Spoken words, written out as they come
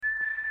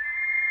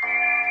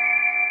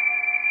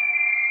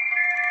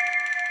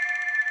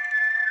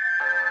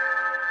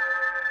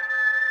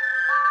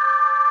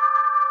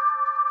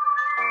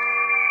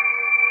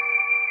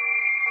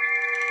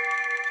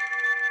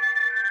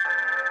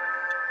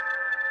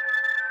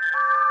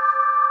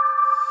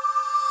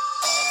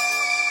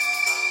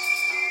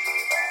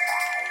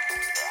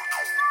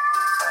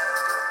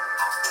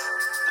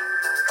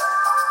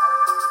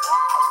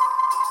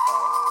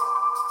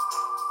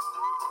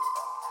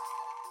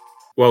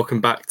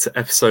Welcome back to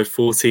episode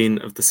 14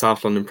 of the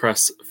South London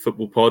Press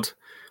Football Pod.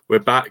 We're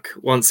back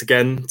once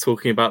again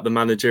talking about the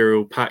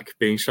managerial pack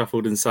being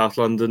shuffled in South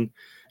London.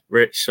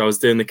 Rich, I was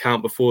doing the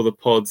count before the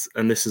pods,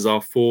 and this is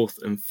our fourth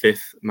and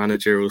fifth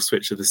managerial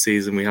switch of the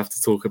season. We have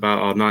to talk about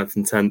our 9th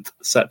and 10th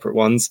separate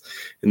ones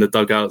in the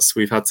dugouts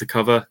we've had to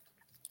cover.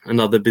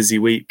 Another busy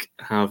week.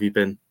 How have you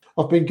been?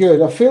 I've been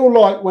good. I feel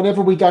like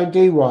whenever we don't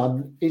do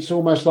one, it's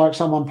almost like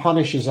someone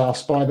punishes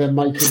us by then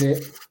making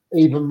it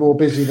even more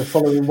busy the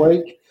following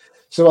week.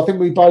 So I think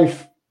we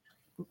both,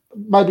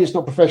 maybe it's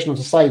not professional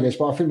to say this,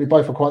 but I think we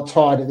both were quite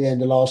tired at the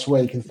end of last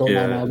week and thought,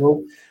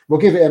 no, we'll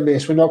give it a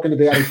miss. We're not going to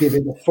be able to give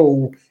it the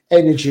full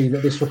energy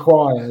that this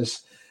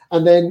requires.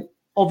 And then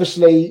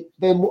obviously,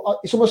 then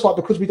it's almost like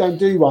because we don't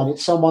do one,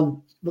 it's someone,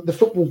 the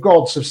football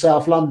gods of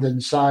South London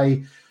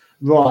say,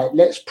 right,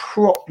 let's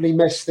properly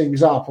mess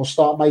things up or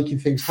start making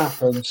things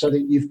happen so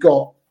that you've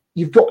got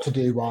to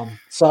do one.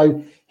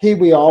 So here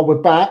we are,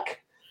 we're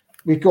back.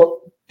 We've got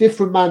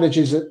different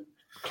managers at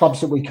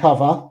clubs that we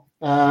cover,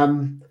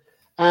 and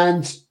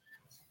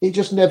it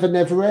just never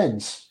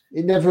ends.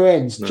 It never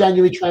ends. No.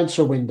 January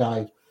transfer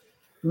window,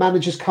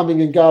 managers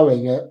coming and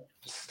going at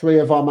 3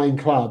 of our main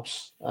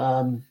clubs.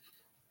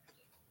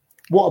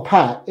 What a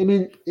pack. I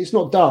mean, it's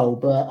not dull,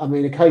 but I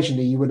mean,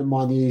 occasionally you wouldn't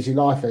mind the easy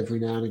life every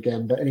now and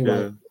again. But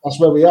anyway, That's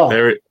where we are.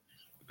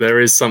 There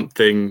is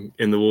something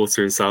in the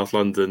water in South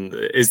London.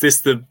 Is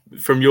this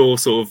from your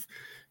sort of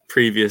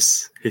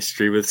previous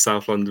history with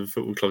South London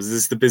football clubs, is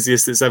this the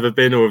busiest it's ever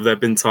been, or have there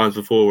been times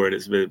before when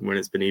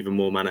it's been even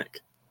more manic?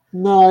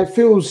 No,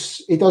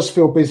 it does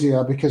feel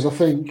busier because I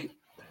think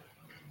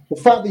the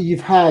fact that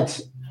you've had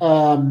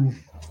the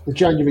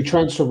January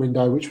transfer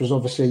window, which was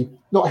obviously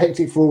not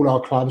hectic for all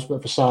our clubs,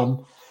 but for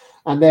some,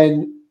 and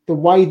then the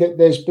way that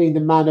there's been the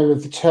manner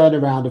of the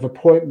turnaround of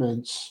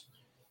appointments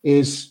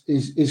is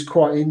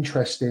quite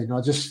interesting.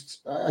 I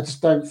just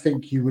don't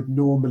think you would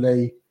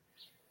normally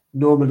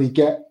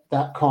get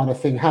that kind of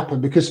thing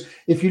happen, because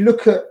if you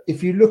look at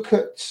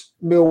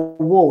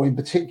Millwall in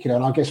particular,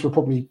 and I guess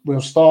we'll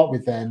start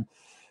with them,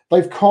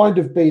 they've kind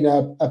of been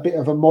a bit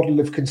of a model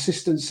of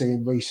consistency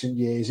in recent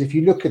years. If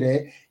you look at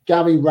it,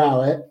 Gary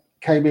Rowett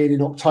came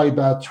in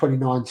October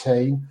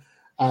 2019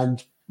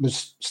 and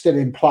was still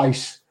in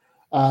place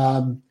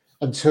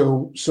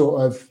until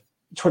sort of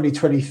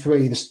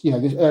 2023,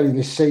 early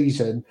this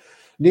season.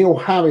 Neil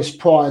Harris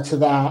prior to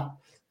that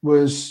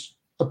was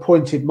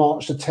appointed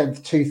March the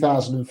 10th,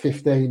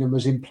 2015, and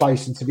was in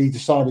place until he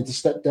decided to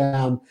step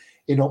down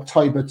in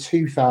October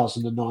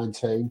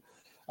 2019.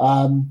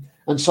 And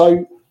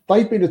so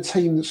they've been a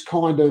team that's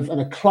and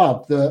a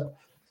club that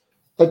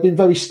they've been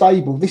very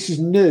stable. This is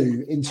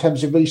new in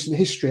terms of recent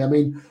history. I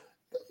mean,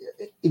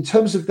 in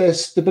terms of their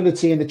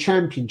stability in the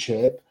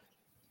Championship,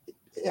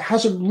 it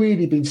hasn't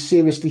really been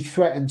seriously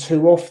threatened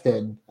too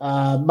often.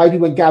 Maybe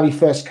when Gary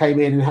first came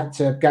in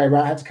and Gary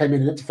Rowett had to come in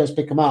and had to first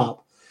pick them up.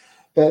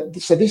 But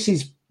so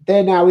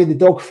they're now in the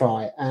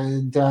dogfight,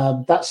 and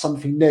that's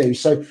something new.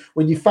 So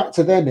when you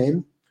factor them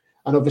in,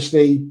 and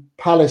obviously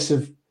Palace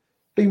have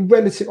been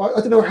relative. I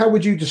don't know, how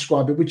would you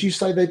describe it? Would you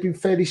say they've been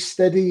fairly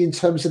steady in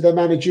terms of their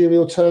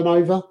managerial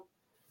turnover?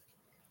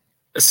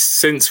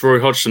 Since Roy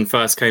Hodgson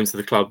first came to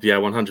the club,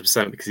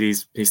 100%,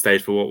 because he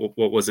stayed for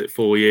what was it,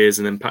 4 years,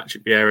 and then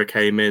Patrick Vieira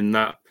came in.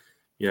 That,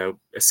 a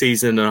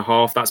season and a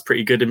half, that's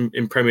pretty good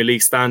in Premier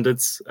League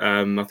standards.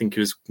 I think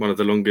he was one of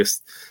the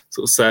longest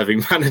sort of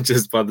serving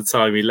managers by the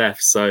time he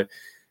left. So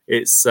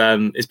it's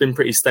been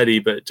pretty steady.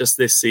 But just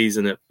this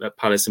season at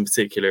Palace in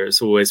particular,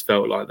 it's always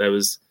felt like there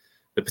was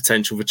the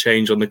potential for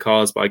change on the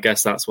cards. But I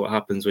guess that's what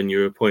happens when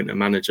you appoint a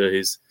manager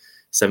who's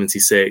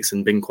 76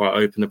 and been quite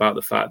open about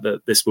the fact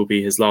that this will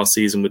be his last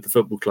season with the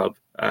football club.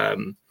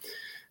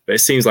 But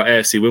it seems like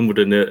AFC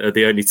Wimbledon are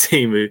the only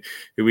team who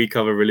we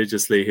cover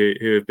religiously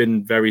who have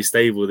been very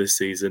stable this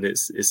season.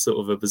 It's sort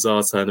of a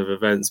bizarre turn of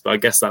events, but I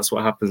guess that's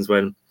what happens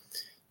when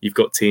you've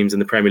got teams in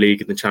the Premier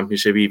League and the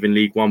Championship, even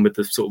League One, with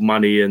the sort of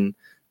money and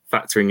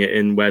factoring it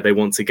in where they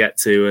want to get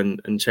to,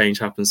 and change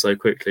happens so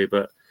quickly.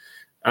 But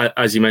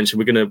as you mentioned,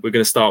 we're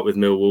gonna start with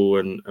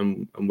Millwall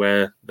and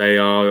where they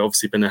are.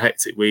 Obviously, been a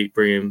hectic week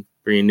bringing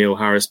Neil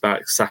Harris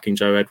back, sacking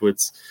Joe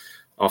Edwards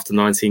after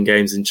 19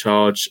 games in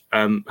charge.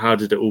 How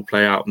did it all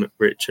play out,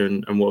 Rich,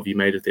 and what have you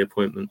made of the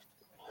appointment?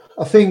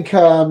 I think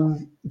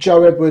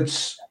Joe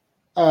Edwards,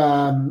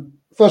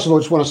 first of all, I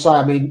just want to say,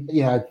 I mean,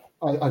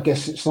 I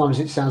guess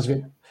sometimes it sounds a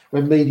bit,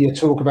 when media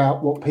talk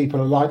about what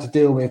people are like to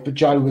deal with, but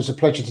Joe was a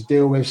pleasure to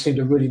deal with, seemed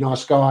a really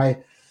nice guy,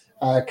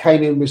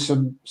 came in with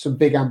some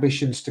big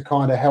ambitions to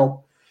kind of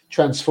help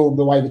transform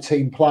the way the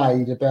team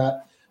played.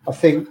 But I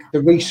think the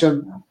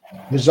recent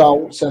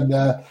results and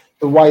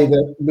the way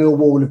that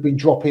Millwall have been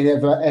dropping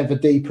ever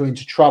deeper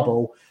into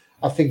trouble,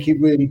 I think it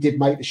really did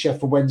make the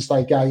Sheffield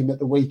Wednesday game at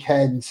the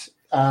weekend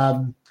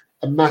a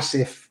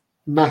massive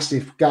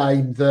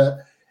game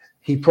that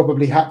he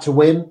probably had to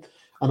win.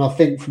 And I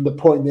think from the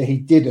point that he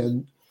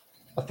didn't,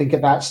 I think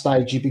at that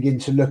stage you begin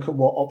to look at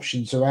what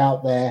options are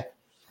out there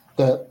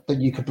that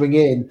you could bring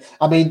in.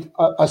 I mean,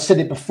 I said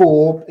it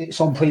before,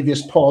 it's on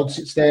previous pods,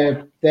 it's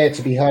there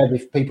to be heard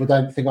if people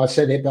don't think I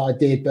said it, but I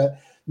did. But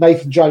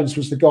Nathan Jones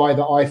was the guy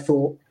that I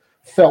thought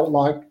felt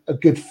like a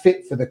good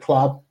fit for the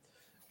club.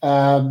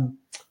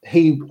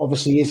 He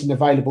obviously isn't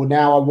available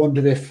now. I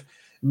wonder if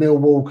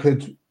Millwall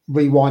could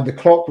rewind the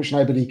clock, which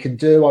nobody can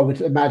do. I would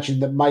imagine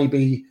that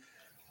maybe,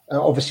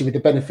 obviously with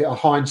the benefit of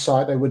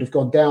hindsight, they would have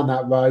gone down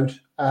that road.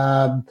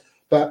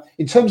 But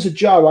in terms of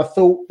Joe, I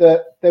thought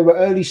that there were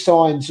early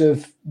signs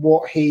of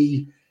what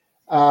he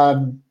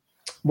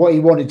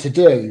wanted to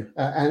do,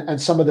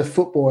 and some of the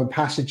football and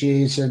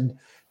passages and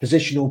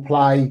positional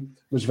play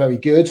was very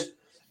good.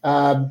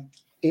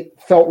 It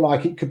felt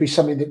like it could be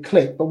something that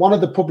clicked. But one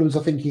of the problems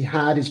I think he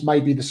had is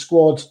maybe the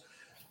squad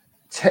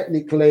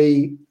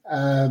technically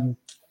and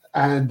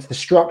the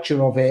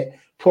structure of it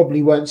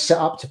probably weren't set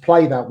up to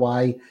play that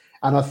way.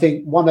 And I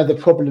think one of the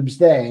problems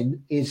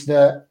then is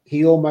that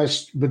he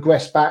almost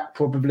regressed back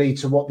probably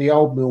to what the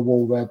old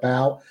Millwall were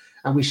about.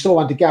 And we saw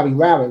under Gary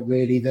Rowett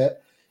really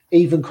that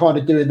even kind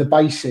of doing the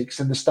basics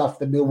and the stuff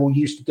that Millwall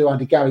used to do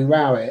under Gary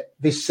Rowett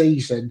this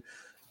season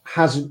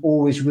hasn't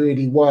always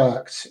really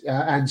worked.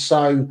 And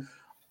so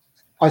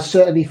I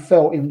certainly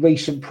felt in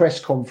recent press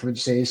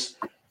conferences,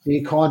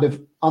 the kind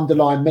of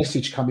underlying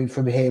message coming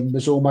from him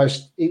was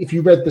almost, if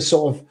you read the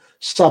sort of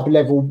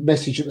sub-level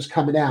message that was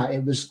coming out,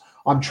 it was,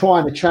 I'm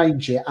trying to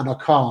change it and I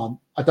can't.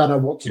 I don't know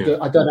what to do.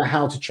 I don't know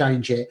how to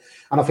change it.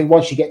 And I think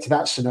once you get to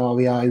that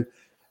scenario,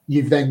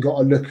 you've then got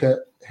to look at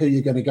who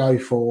you're going to go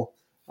for.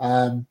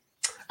 And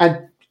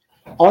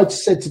I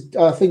said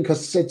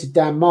to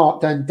Dan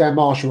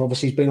Marshall,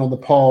 obviously he's been on the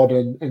pod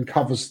and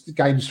covers the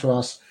games for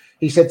us.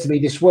 He said to me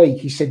this week,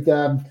 he said,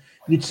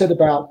 you'd said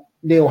about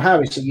Neil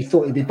Harris that you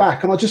thought he'd be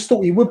back. And I just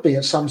thought he would be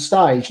at some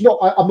stage.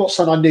 I'm not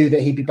saying I knew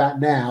that he'd be back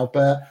now,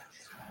 but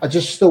I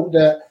just thought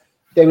that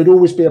there would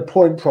always be a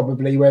point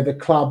probably where the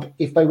club,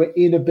 if they were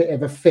in a bit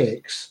of a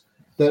fix,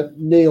 that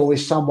Neil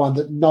is someone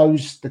that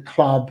knows the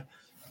club,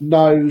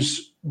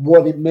 knows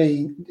what it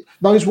means,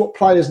 knows what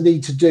players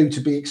need to do to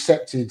be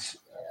accepted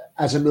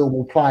as a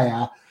Millwall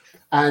player.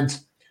 And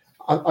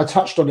I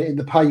touched on it in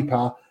the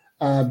paper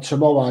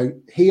tomorrow.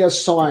 He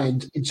has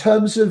signed, in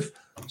terms of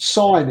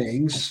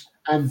signings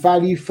and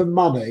value for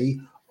money,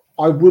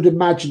 I would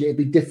imagine it'd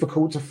be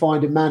difficult to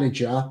find a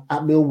manager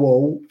at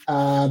Millwall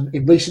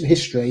in recent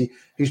history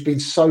who's been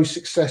so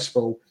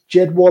successful.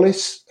 Jed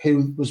Wallace,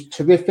 who was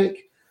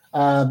terrific,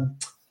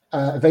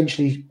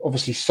 eventually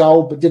obviously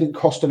sold, but didn't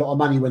cost a lot of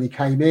money when he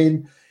came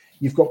in.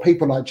 You've got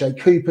people like Jay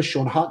Cooper,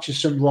 Sean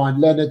Hutchison, Ryan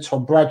Leonard,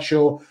 Tom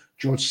Bradshaw,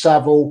 George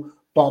Saville,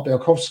 Bart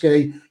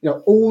Bielkowski.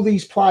 All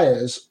these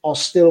players are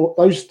still,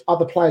 those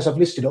other players I've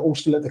listed are all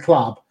still at the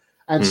club,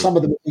 and some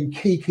of them have been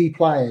key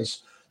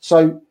players.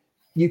 So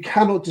you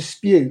cannot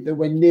dispute that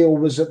when Neil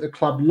was at the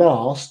club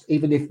last,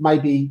 even if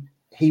maybe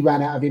he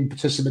ran out of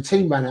impetus and the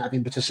team ran out of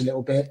impetus a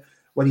little bit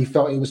when he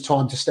felt it was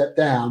time to step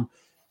down,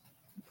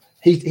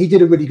 he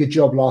did a really good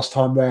job last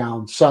time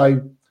round.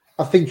 So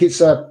I think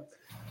it's an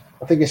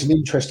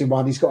interesting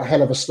one. He's got a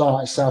hell of a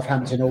start at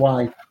Southampton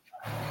away.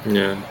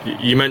 Yeah,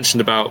 you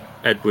mentioned about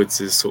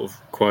Edwards' sort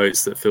of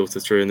quotes that filter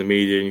through in the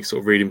media, and you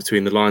sort of reading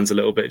between the lines a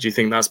little bit. Do you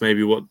think that's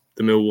maybe what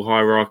the Millwall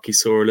hierarchy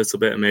saw a little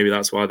bit, and maybe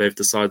that's why they've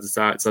decided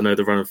to act? I know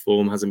the run of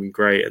form hasn't been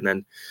great, and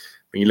then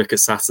when you look at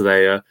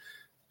Saturday, a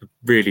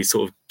really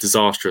sort of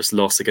disastrous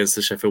loss against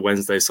the Sheffield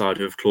Wednesday side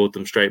who have clawed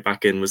them straight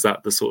back in. Was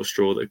that the sort of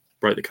straw that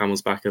broke the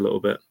camel's back a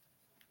little bit?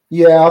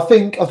 Yeah, I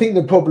think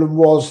the problem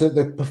was that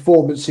the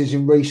performances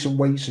in recent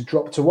weeks had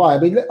dropped away.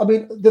 I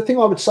mean, the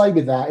thing I would say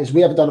with that is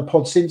we haven't done a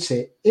pod since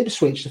it.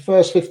 Ipswich, the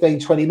first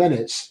 15, 20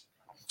 minutes,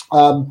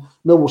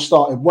 Millwall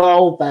started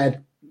well. They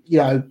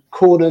had,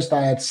 corners,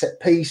 they had set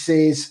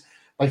pieces.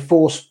 They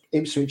forced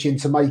Ipswich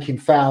into making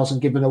fouls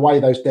and giving away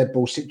those dead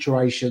ball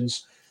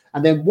situations.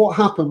 And then what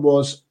happened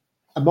was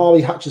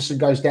Amari Hutchison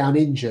goes down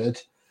injured.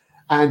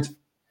 And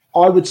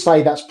I would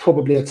say that's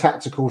probably a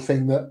tactical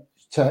thing that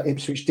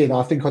Ipswich did.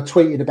 I think I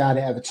tweeted about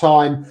it at the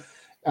time.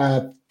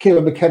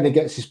 Kieran McKenna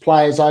gets his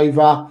players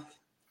over,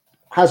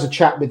 has a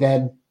chat with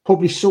them,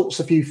 probably sorts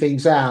a few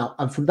things out.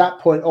 And from that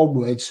point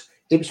onwards,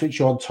 Ipswich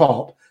are on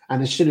top.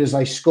 And as soon as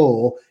they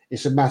score,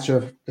 it's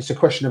a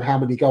question of how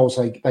many goals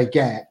they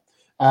get.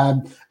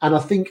 And I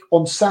think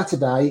on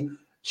Saturday,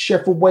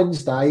 Sheffield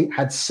Wednesday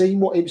had seen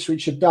what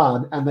Ipswich had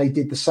done and they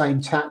did the same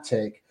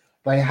tactic.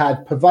 They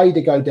had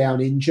Poveda go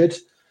down injured.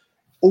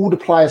 All the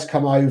players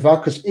come over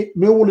because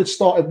Millwall had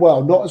started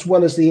well, not as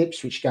well as the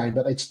Ipswich game,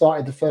 but they'd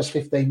started the first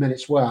 15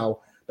 minutes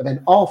well. But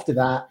then after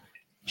that,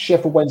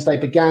 Sheffield Wednesday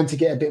began to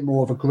get a bit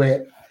more of a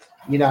grip.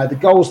 The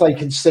goals they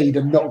concede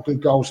are not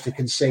good goals to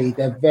concede.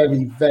 They're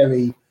very,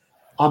 very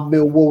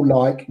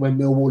un-Millwall-like when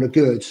Millwall are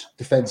good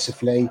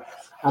defensively.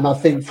 And I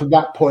think from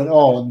that point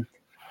on,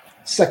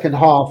 second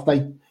half,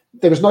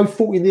 there was no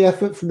fault in the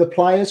effort from the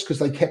players because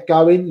they kept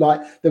going.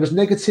 Like, there was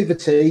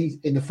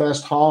negativity in the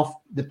first half.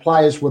 The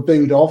players were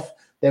booed off.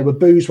 There were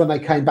boos when they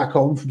came back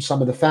on from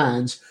some of the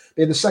fans.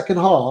 But in the second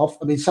half,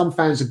 I mean, some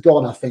fans had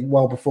gone, I think,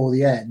 well before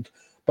the end.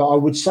 But I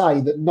would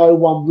say that no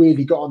one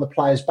really got on the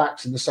players'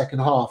 backs in the second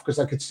half because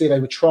they could see they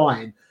were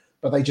trying,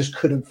 but they just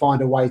couldn't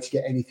find a way to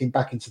get anything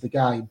back into the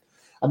game.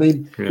 I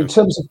mean, in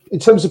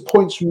terms of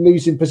points from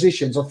losing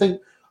positions, I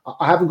think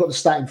I haven't got the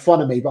stat in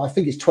front of me, but I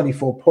think it's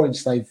 24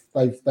 points they've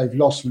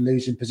lost from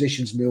losing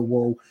positions.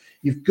 Millwall,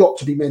 you've got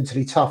to be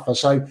mentally tougher.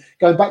 So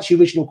going back to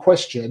your original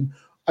question,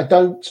 I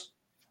don't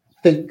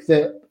think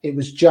that it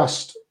was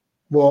just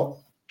what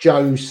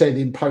Joe said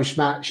in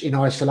post-match in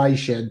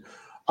isolation.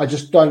 I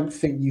just don't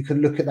think you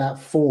can look at that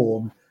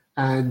form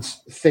and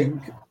think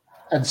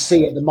and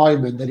see at the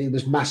moment that it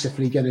was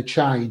massively going to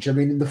change. I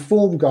mean, in the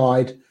form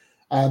guide,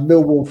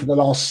 Millwall for the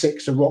last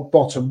 6 are rock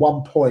bottom,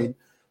 1 point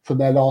from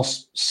their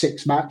last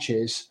 6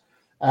 matches.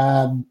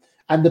 And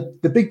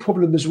the big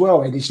problem as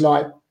well, Ed, is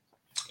like,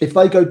 if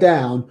they go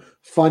down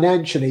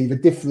financially, the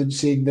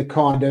difference in the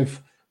kind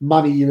of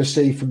money you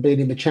receive from being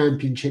in the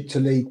Championship to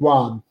League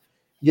One,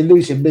 you're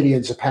losing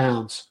millions of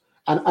pounds.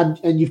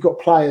 And you've got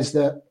players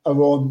that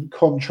are on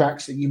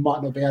contracts that you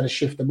might not be able to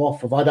shift them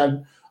off of. I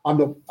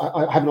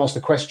haven't asked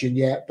the question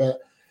yet,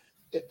 but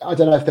I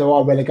don't know if there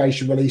are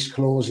relegation release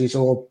clauses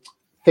or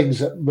things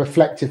that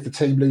reflect if the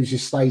team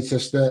loses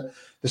status that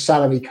the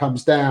salary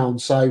comes down.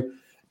 So,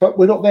 but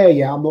we're not there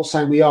yet. I'm not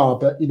saying we are,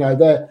 but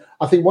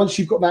I think once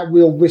you've got that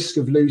real risk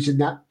of losing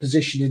that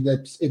position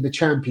in the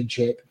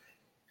Championship,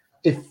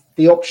 if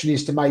the option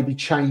is to maybe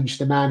change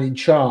the man in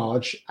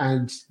charge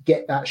and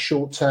get that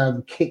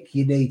short-term kick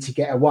you need to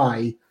get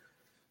away,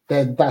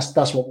 then that's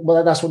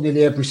what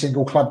nearly every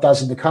single club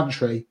does in the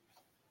country.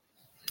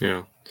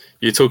 Yeah.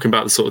 You're talking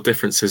about the sort of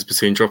differences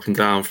between dropping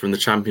down from the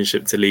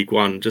Championship to League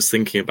One. Just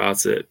thinking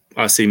about it,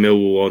 I see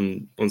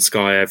Millwall on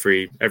Sky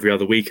every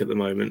other week at the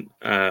moment.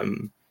 I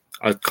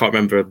can't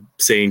remember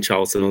seeing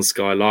Charlton on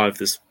Sky Live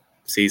this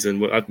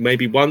season.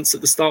 Maybe once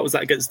at the start. Was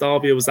that against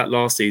Derby or was that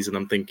last season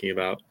I'm thinking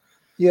about?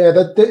 Yeah,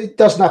 it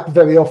doesn't happen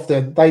very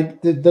often.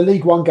 The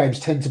League One games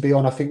tend to be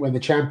on, I think, when the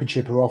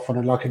Championship are off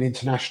on like an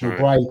international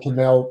break, and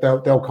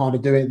they'll kind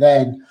of do it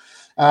then.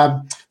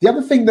 The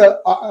other thing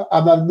that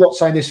I'm not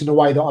saying this in a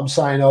way that I'm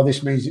saying, oh,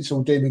 this means it's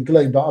all doom and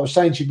gloom, but I was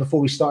saying to you before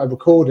we started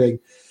recording,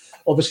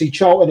 obviously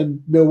Charlton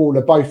and Millwall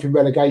are both in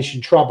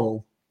relegation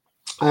trouble.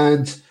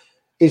 And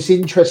it's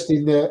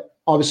interesting that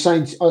I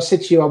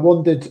said to you, I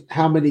wondered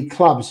how many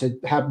clubs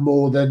had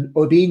more than,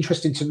 or it'd be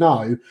interesting to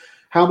know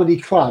how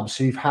many clubs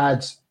who've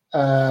had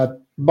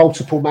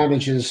multiple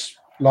managers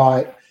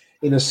like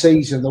in a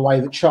season, the way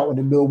that Charlton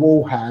and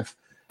Millwall have,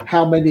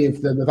 how many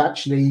of them have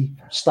actually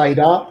stayed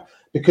up?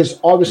 Because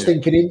I was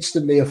thinking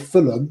instantly of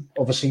Fulham,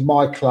 obviously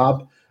my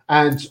club,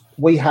 and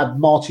we had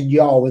Martin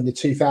Jol in the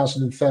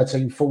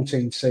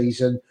 2013-14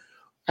 season,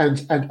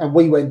 and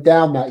we went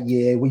down that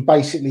year. We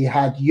basically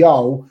had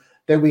Jol,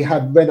 then we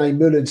had Rene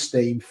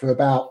Mullenstein for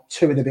about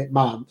 2 and a bit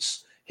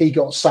months. He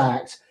got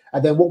sacked,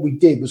 and then what we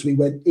did was we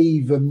went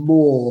even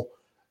more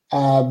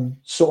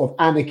sort of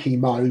anarchy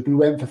mode. We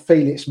went for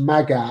Felix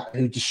Magath,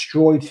 who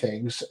destroyed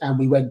things, and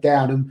we went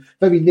down. And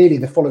very nearly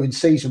the following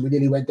season, we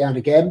nearly went down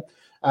again.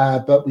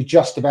 But we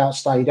just about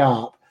stayed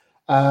up.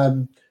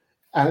 And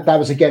that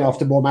was, again,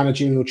 after more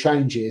managerial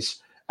changes.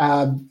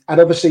 And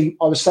obviously,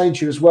 I was saying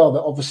to you as well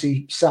that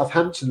obviously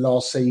Southampton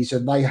last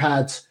season, they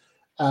had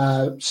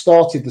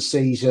started the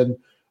season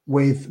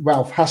with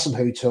Ralph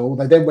Hasenhüttl.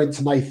 They then went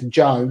to Nathan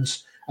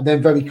Jones. And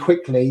then very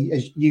quickly,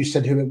 as you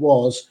said who it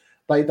was,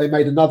 they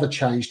made another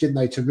change, didn't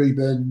they, to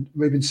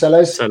Ruben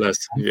Sellers?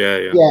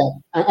 Yeah.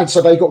 And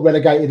so they got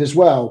relegated as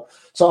well.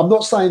 So I'm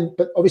not saying,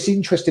 but obviously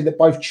interesting that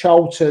both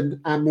Charlton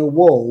and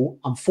Millwall,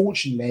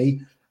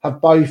 unfortunately,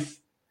 have both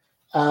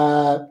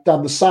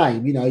done the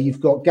same. You know, you've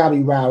got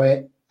Gary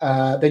Rowett,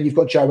 then you've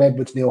got Joe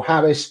Edwards, Neil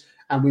Harris,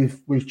 and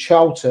with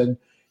Charlton,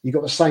 you've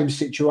got the same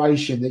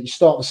situation that you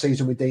start the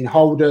season with Dean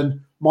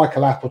Holden,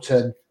 Michael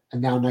Appleton,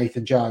 and now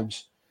Nathan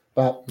Jones.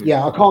 But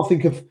yeah, I can't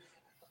think of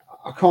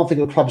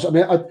clubs. I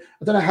mean, I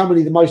don't know how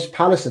many the most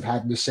Palace have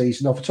had in the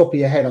season. Off the top of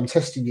your head, I'm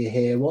testing you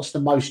here. What's the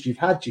most you've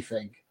had, do you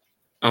think?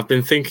 I've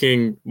been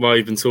thinking while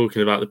you've been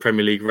talking about the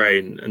Premier League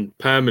reign and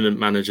permanent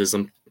managers,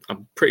 I'm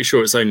pretty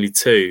sure it's only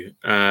 2.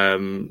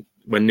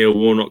 When Neil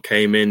Warnock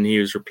came in, he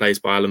was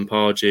replaced by Alan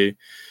Pardew.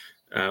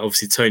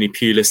 Obviously, Tony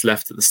Pulis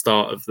left at the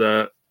start of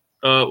the...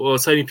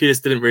 Tony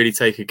Pulis didn't really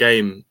take a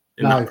game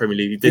in that Premier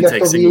League. He did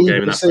take a single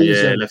game in that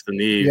year, left on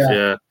the eve,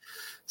 yeah.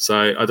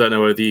 So I don't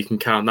know whether you can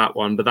count that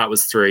one, but that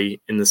was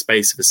 3 in the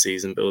space of a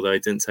season, but although he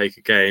didn't take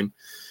a game.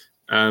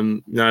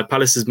 No,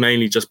 Palace has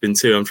mainly just been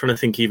 2. I'm trying to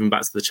think even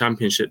back to the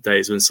Championship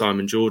days when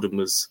Simon Jordan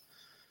was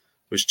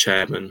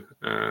chairman.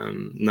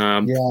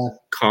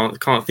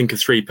 Can't think of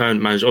 3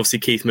 permanent managers. Obviously,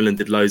 Keith Millen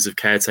did loads of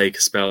caretaker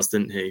spells,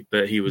 didn't he?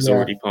 But he was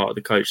already part of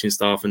the coaching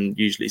staff and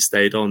usually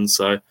stayed on.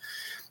 So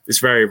it's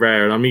very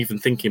rare. And I'm even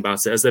thinking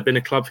about it. Has there been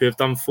a club who have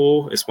done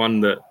 4? It's one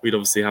that we'd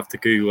obviously have to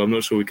Google. I'm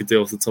not sure we could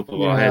do off the top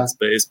of our heads,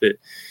 but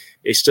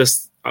it's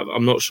just,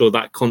 I'm not sure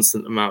that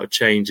constant amount of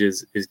change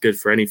is good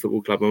for any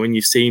football club. And when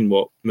you've seen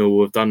what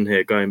Millwall have done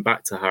here, going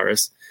back to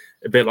Harris,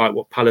 a bit like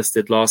what Palace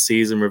did last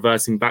season,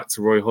 reverting back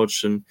to Roy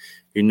Hodgson,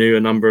 who knew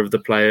a number of the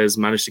players,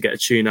 managed to get a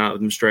tune out of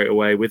them straight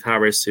away, with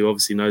Harris, who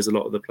obviously knows a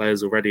lot of the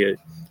players already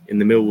in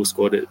the Millwall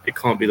squad. It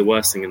can't be the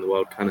worst thing in the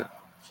world, can it?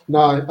 No,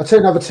 I'll tell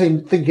you another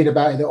team thinking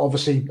about it that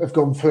obviously have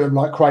gone through them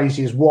like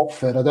crazy is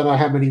Watford. I don't know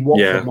how many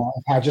Watford might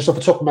have had. Just off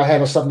the top of my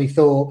head, I suddenly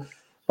thought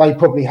they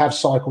probably have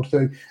cycled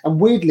through. And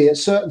weirdly, at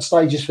certain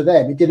stages for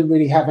them, it didn't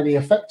really have any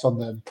effect on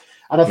them.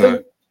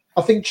 And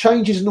I think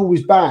change isn't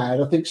always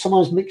bad. I think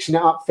sometimes mixing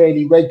it up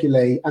fairly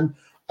regularly. And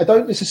I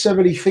don't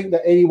necessarily think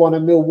that anyone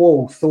at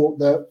Millwall thought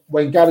that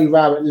when Gary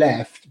Rowett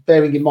left,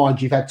 bearing in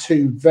mind you've had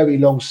 2 very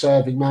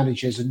long-serving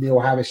managers, and Neil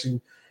Harris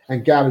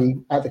and Gary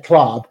at the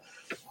club,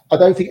 I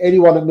don't think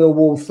anyone at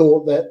Millwall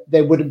thought that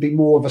there wouldn't be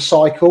more of a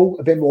cycle,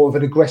 a bit more of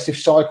an aggressive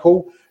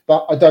cycle,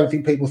 but I don't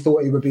think people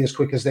thought it would be as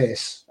quick as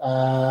this.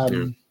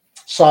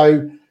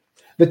 So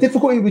the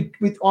difficulty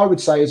with I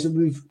would say is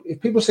that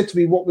if people said to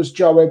me what was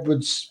Joe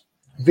Edwards'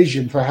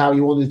 vision for how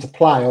he wanted to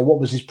play or what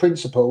was his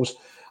principles,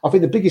 I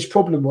think the biggest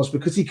problem was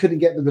because he couldn't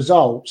get the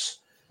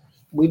results,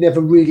 we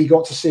never really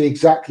got to see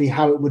exactly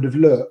how it would have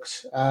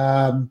looked.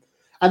 And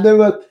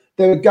there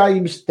are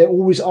games, there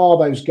always are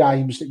those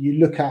games that you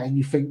look at and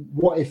you think,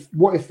 what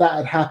if that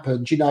had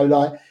happened? You know,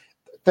 like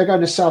they're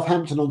going to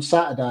Southampton on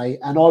Saturday,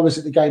 and I was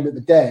at the game at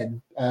the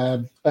Den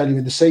earlier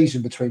in the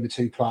season between the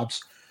 2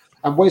 clubs,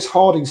 and Wes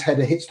Harding's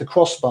header hits the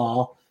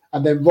crossbar,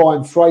 and then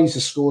Ryan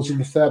Fraser scores in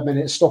the 3rd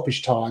minute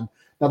stoppage time.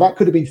 Now, that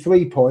could have been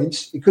 3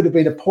 points. It could have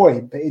been a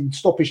point, but in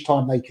stoppage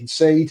time, they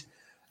concede.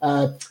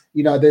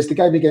 There's the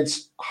game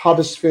against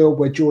Huddersfield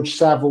where George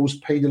Savile's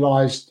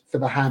penalised for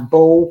the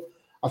handball.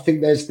 I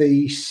think there's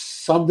the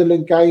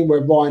Sunderland game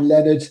where Ryan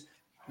Leonard,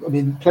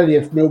 plenty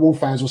of Millwall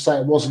fans will say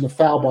it wasn't a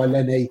foul by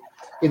Lenny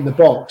in the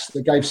box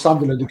that gave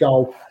Sunderland a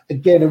goal.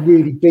 Again, a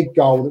really big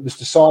goal that was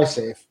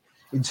decisive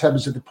in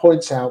terms of the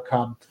points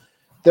outcome.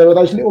 There are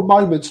those little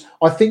moments.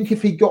 I think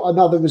if he got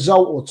another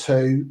result or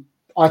 2,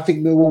 I think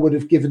Millwall would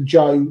have given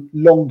Joe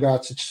longer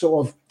to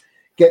sort of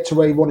get to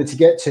where he wanted to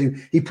get to.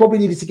 He probably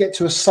needed to get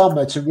to a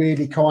summer to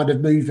really kind of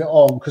move it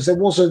on, because there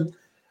wasn't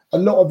a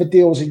lot of the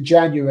deals in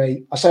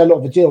January. I say a lot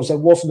of the deals. There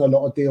wasn't a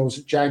lot of deals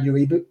in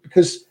January, but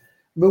because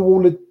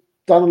Millwall had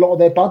done a lot of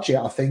their budget,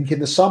 I think, in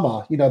the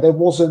summer. You know, there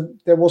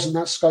wasn't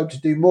that scope to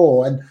do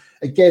more. And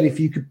again, if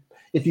you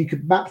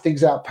could map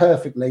things out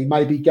perfectly,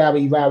 maybe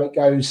Gary Rowett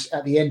goes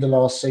at the end of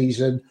last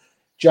season,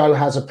 Joe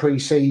has a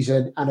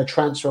pre-season and a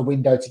transfer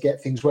window to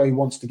get things where he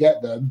wants to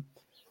get them,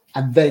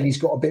 and then he's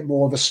got a bit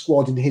more of a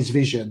squad in his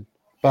vision.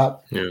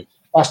 But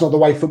that's not the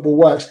way football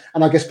works.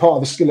 And I guess part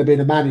of the skill of being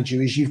a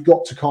manager is you've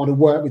got to kind of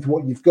work with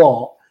what you've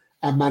got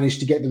and manage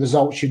to get the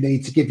results you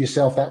need to give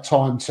yourself that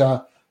time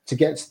to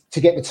get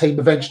the team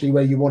eventually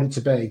where you want it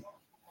to be.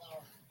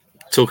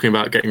 Talking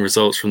about getting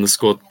results from the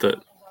squad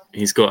that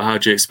he's got, how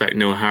do you expect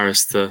Neil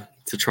Harris to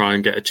try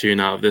and get a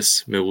tune out of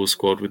this Millwall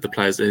squad with the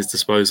players at his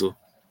disposal?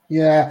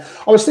 Yeah,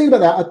 I was thinking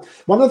about that.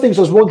 One of the things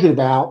I was wondering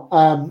about,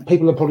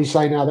 people are probably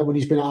saying now that when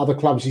he's been at other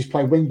clubs, he's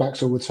played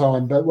wing-backs all the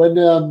time. But when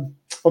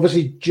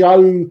obviously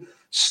Joe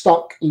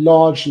stuck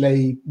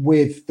largely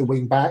with the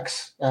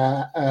wing-backs,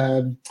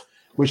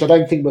 which I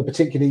don't think were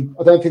particularly,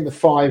 I don't think the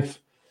five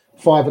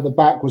at the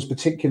back was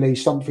particularly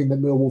something that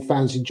Millwall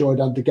fans enjoyed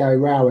under Gary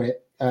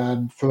Rowett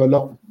for a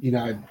lot,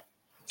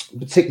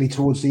 particularly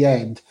towards the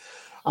end.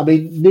 I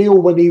mean, Neil,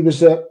 when he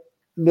was at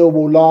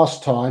Millwall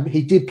last time,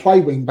 he did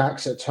play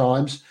wing-backs at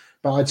times,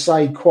 but I'd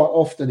say quite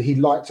often he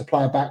liked to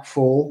play a back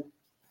 4.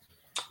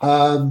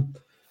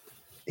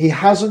 He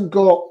hasn't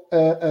got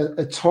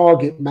a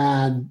target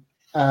man.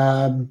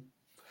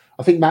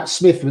 I think Matt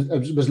Smith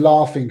was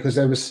laughing because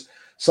there was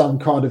some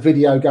kind of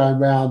video going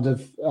around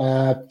of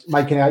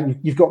making out,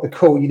 you've got the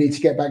call, you need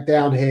to get back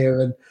down here.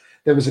 And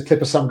there was a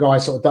clip of some guy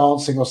sort of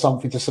dancing or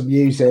something to some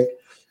music.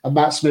 And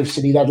Matt Smith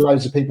said he'd had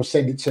loads of people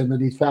send it to him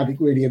and he found it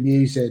really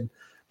amusing.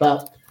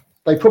 But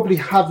they probably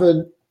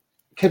haven't.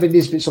 Kevin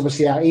Nisbet's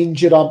obviously out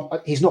injured.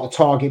 He's not a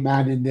target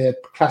man in the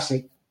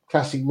classic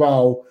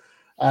role.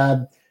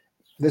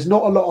 There's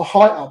not a lot of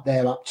height up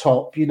there up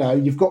top.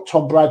 You've got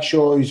Tom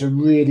Bradshaw, who's a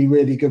really,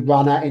 really good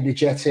runner,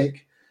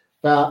 energetic.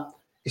 But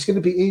it's going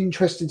to be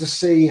interesting to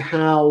see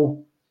how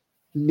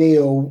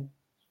Neil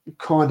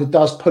kind of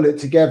does pull it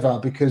together,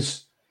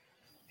 because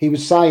he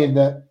was saying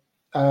that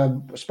I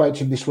spoke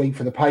to him this week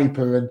for the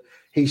paper, and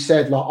he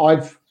said,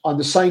 like, I'm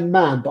the same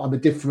man, but I'm a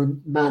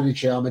different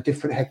manager. I'm a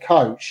different head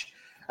coach.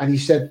 And he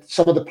said,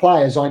 some of the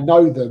players, I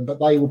know them, but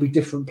they will be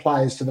different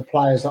players to the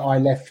players that I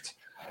left,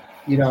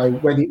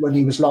 when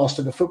he was last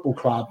at the football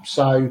club.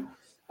 So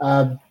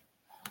I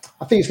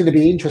think it's going to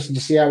be interesting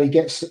to see how he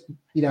gets,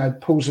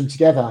 pulls them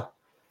together.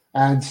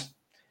 And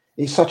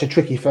it's such a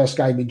tricky first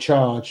game in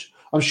charge.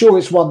 I'm sure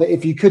it's one that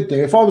if you could do,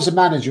 if I was a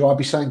manager, I'd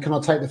be saying, can I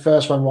take the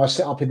first one where I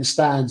sit up in the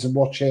stands and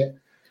watch it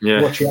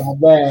up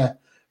there?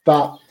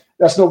 But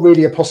that's not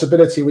really a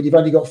possibility when you've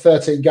only got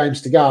 13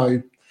 games to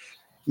go.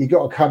 You've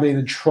got to come in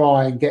and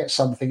try and get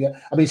something.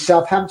 I mean,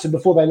 Southampton,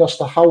 before they lost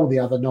the Hull the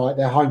other night,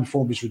 their home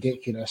form is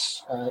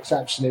ridiculous. It's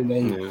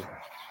absolutely,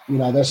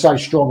 they're so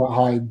strong at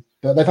home.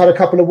 But they've had a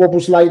couple of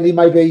wobbles lately.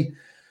 Maybe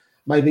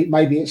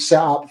it's set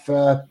up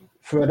for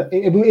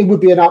it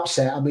would be an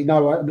upset. I mean,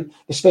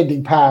 the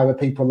spending power of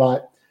people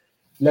like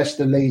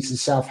Leicester, Leeds, and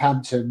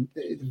Southampton,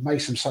 it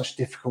makes them such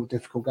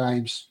difficult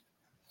games.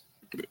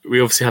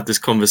 We obviously had this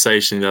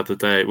conversation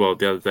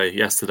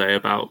yesterday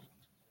about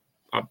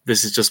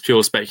this is just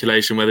pure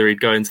speculation whether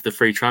he'd go into the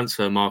free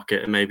transfer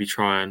market and maybe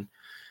try and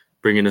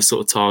bring in a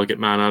sort of target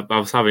man. I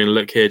was having a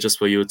look here just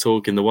where you were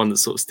talking. The one that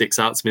sort of sticks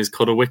out to me is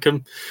Connor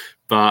Wickham,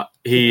 but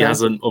he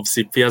hasn't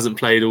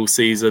played all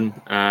season.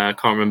 I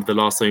can't remember the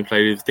last time he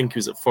played. I think he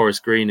was at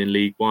Forest Green in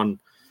League One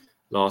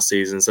last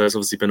season. So it's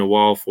obviously been a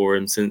while for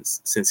him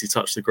since he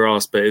touched the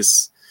grass. But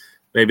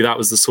maybe that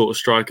was the sort of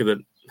striker that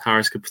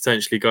Harris could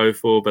potentially go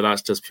for. But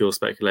that's just pure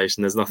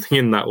speculation. There's nothing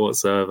in that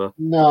whatsoever.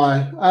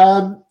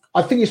 No,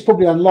 I think it's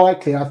probably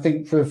unlikely. I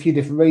think for a few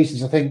different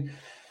reasons. I think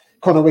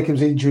Connor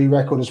Wickham's injury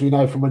record, as we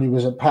know from when he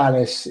was at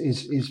Palace,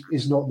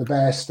 is not the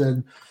best.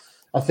 And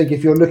I think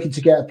if you're looking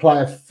to get a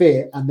player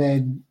fit and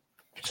then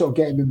sort of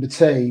get him in the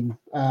team,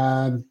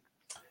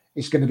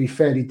 it's going to be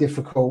fairly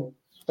difficult.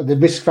 The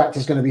risk factor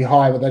is going to be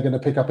high, but they're going to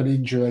pick up an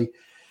injury.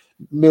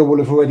 Millwall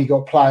have already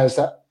got players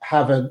that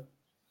haven't,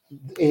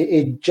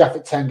 in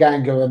Japhet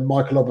Tanganga and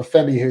Michael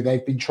Obafemi, who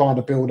they've been trying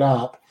to build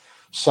up.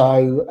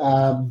 So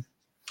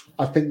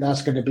I think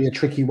that's going to be a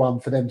tricky one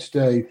for them to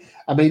do.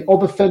 I mean,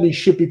 Obafemi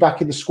should be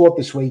back in the squad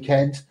this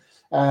weekend.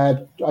 I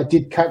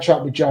did catch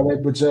up with Joe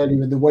Edwards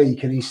earlier in the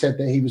week, and he said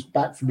that he was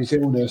back from his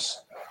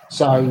illness.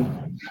 So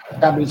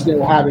that means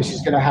Neil Harris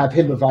is going to have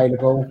him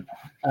available.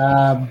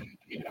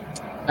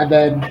 And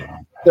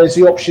then there's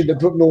the option that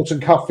Brooke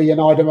Norton-Cuffy and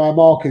Ida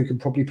Marku can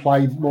probably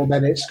play more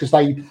minutes because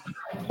they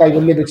were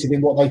limited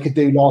in what they could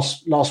do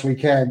last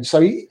weekend. So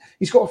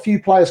he's got a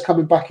few players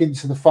coming back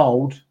into the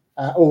fold,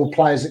 or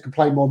players that can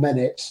play more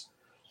minutes.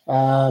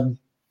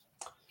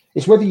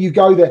 It's whether you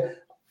go there.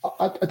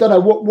 I don't know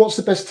what's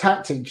the best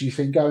tactic. Do you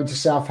think going to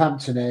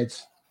Southampton, Ed?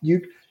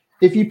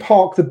 If you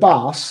park the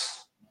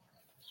bus,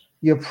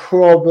 you're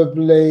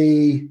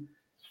probably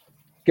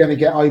going to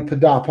get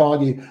opened up,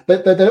 aren't you?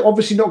 They're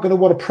obviously not going to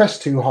want to press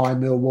too high,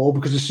 Millwall,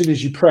 because as soon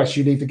as you press,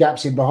 you leave the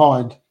gaps in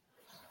behind.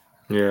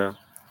 Yeah,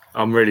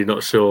 I'm really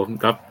not sure.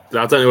 I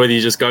don't know whether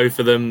you just go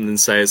for them and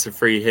say it's a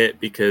free hit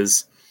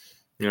because,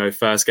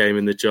 first game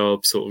in the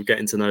job, sort of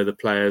getting to know the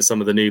players.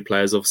 Some of the new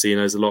players, obviously, he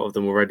knows a lot of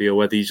them already, or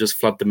whether you just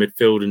flood the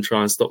midfield and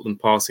try and stop them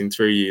passing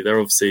through you. They're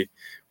obviously,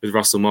 with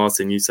Russell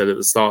Martin, you said at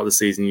the start of the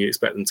season you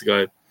expect them to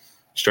go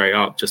straight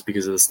up just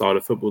because of the style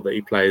of football that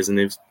he plays, and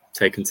they've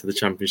taken to the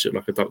Championship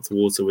like a duck to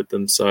water with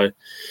them. So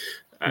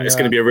it's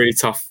going to be a really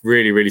tough,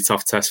 really, really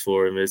tough test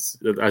for him.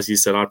 As you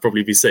said, I'd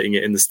probably be sitting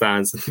it in the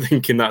stands and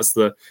thinking that's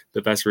the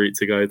best route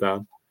to go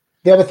down.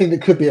 The other thing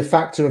that could be a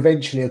factor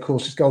eventually, of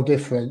course, is goal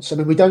difference. I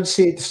mean, we don't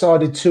see it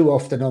decided too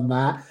often on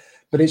that,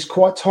 but it's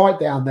quite tight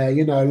down there.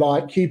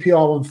 Like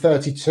QPR on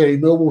 32,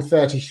 Millwall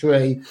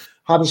 33,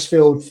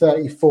 Huddersfield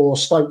 34,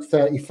 Stoke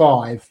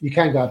 35. You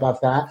can go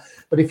above that.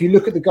 But if you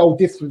look at the goal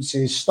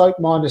differences, Stoke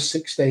minus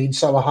 16,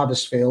 so are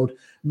Huddersfield,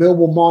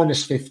 Millwall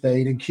minus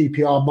 15 and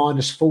QPR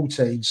minus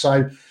 14.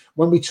 So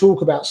when we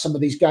talk about some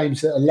of these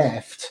games that are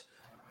left,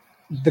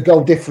 the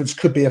goal difference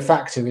could be a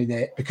factor in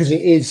it because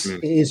it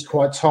is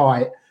quite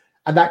tight.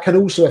 And that can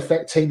also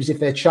affect teams if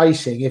they're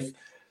chasing. If,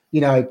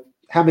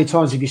 how many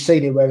times have you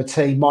seen it where a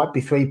team might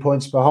be 3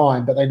 points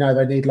behind, but they know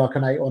they need like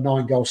an 8 or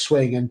 9 goal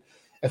swing and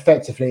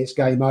effectively it's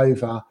game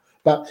over.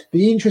 But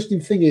the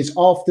interesting thing is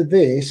after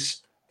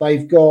this,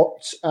 they've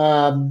got,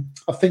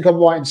 I think I'm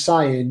right in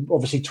saying,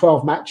 obviously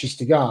 12 matches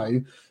to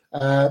go.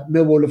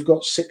 Millwall have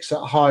got 6 at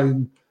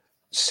home,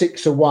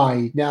 6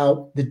 away.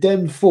 Now, the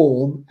Dem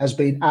form has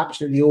been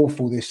absolutely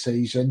awful this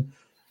season.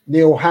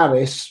 Neil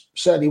Harris,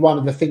 certainly one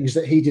of the things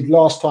that he did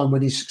last time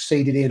when he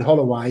succeeded Ian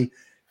Holloway,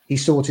 he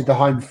sorted the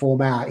home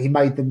form out. He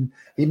made them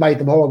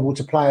horrible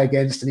to play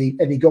against,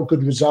 and he got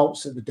good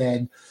results at the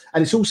Den.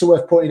 And it's also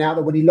worth pointing out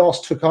that when he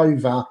last took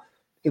over,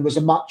 it was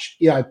a much,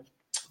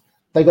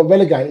 they got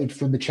relegated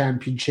from the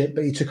Championship,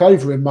 but he took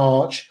over in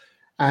March.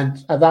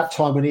 And at that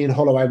time, when Ian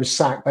Holloway was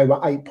sacked, they were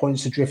 8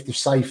 points adrift of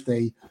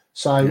safety.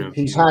 So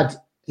he's had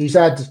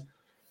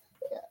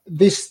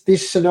this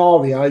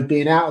scenario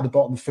being out of the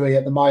bottom 3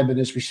 at the moment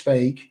as we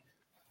speak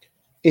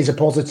is a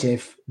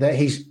positive that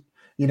he's,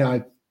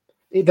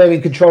 they're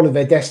in control of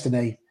their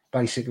destiny,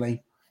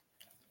 basically.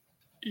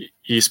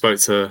 You spoke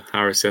to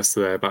Harris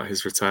yesterday about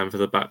his return for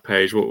the back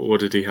page.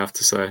 What did he have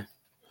to say?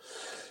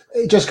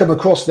 It just come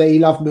across that he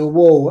loved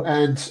Millwall,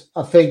 and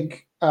I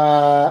think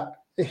I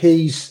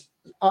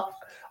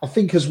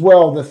think as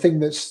well the thing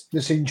that's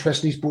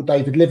interesting, he's brought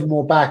David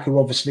Livermore back, who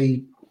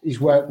obviously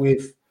he's worked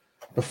with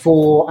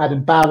before.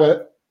 Adam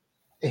Barrett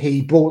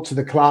he brought to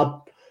the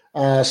club,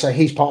 so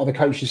he's part of the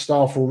coaching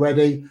staff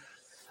already.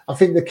 I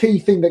think the key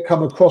thing that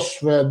come across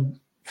from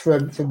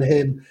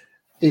him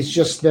is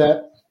just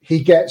that he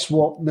gets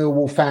what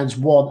Millwall fans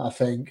want. I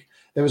think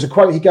there was a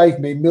quote he gave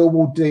me,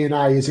 Millwall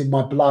DNA is in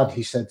my blood,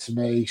 he said to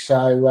me.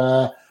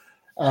 So,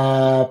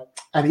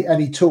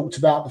 and he talked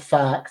about the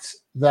fact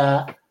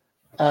that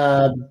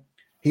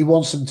he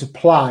wants them to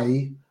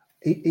play.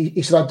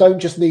 He said, I don't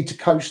just need to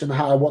coach them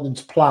how I want them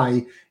to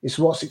play. It's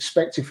what's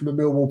expected from a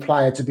Millwall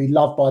player to be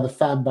loved by the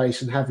fan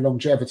base and have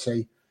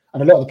longevity.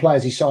 And a lot of the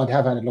players he signed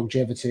have had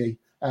longevity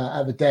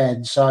at the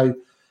Den. So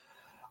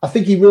I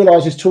think he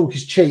realises talk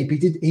is cheap.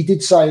 He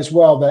did say as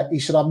well that he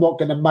said, I'm not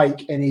going to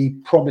make any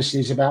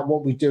promises about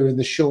what we do in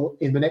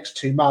the next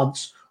 2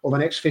 months or the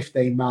next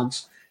 15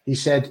 months. He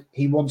said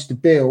he wants to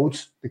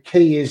build. The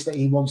key is that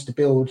he wants to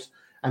build.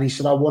 And he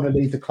said, I want to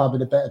leave the club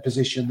in a better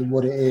position than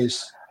what it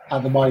is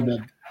at the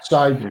moment.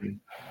 So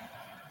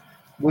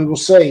we will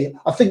see.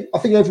 I think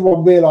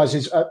everyone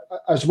realises,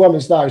 as well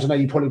as those, I know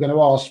you're probably going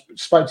to ask,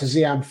 spoke to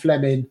Zian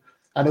Fleming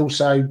and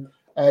also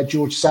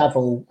George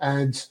Saville,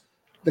 and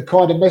the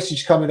kind of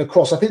message coming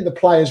across. I think the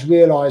players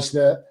realise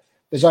that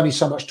there's only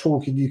so much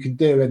talking you can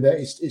do and that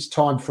it's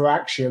time for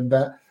action.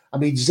 But, I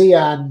mean,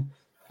 Zian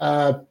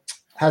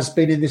has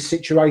been in this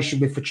situation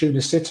with Fortuna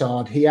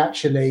Sittard. He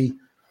actually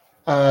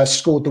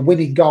scored the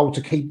winning goal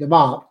to keep them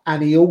up,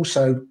 and he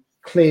also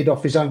cleared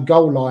off his own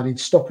goal line in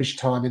stoppage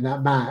time in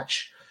that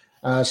match.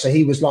 So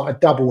he was like a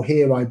double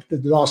hero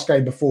the last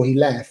game before he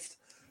left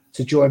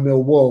to join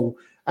Millwall.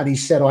 And he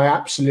said, I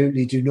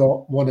absolutely do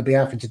not want to be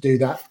having to do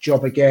that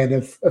job again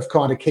of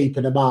kind of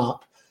keeping them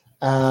up.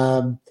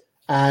 But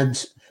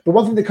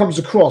one thing that comes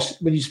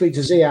across when you speak to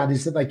Zian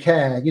is that they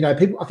care. You know,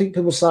 I think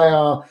people say,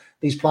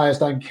 these players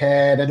don't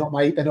care, they're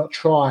not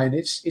trying.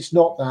 It's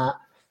not that.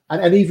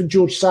 And even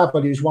George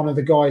Saville, who's one of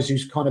the guys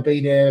who's kind of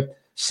been here,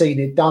 seen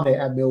it, done it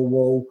at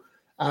Millwall.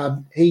 I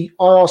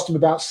asked him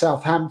about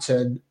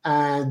Southampton,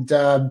 and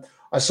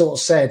I sort of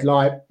said,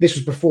 like, this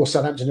was before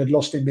Southampton had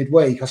lost in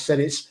midweek. I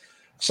said,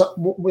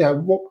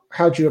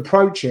 how do you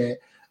approach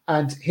it?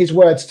 And his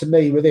words to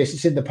me were this: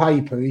 it's in the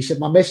paper. He said,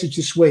 my message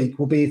this week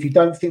will be, if you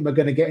don't think we're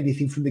going to get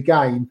anything from the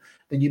game,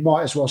 then you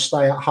might as well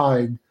stay at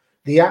home.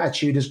 The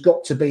attitude has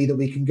got to be that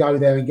we can go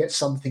there and get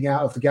something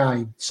out of the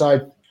game.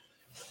 So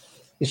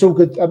it's all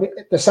good. I mean,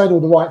 they're saying all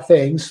the right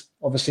things.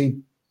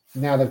 Obviously,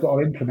 now they've got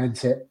to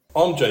implement it.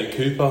 I'm Jake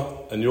Cooper,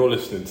 and you're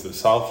listening to the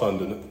South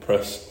London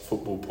Press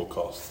Football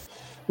Podcast.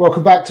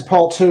 Welcome back to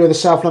part 2 of the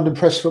South London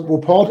Press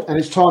Football Pod, and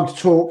it's time to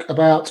talk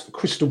about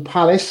Crystal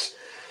Palace.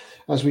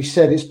 As we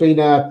said, it's been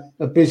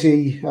a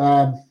busy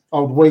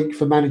old week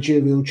for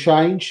managerial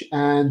change,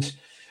 and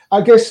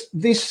I guess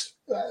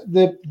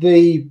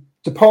the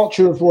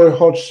departure of Roy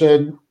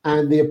Hodgson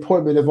and the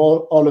appointment of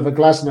Oliver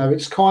Glasner,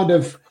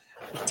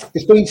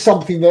 it's been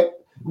something that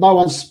no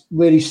one's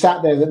really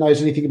sat there that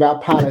knows anything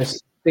about Palace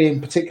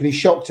being particularly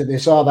shocked at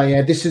this, are they?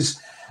 Yeah,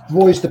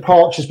 Roy's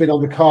departure has been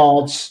on the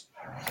cards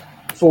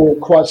for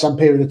quite some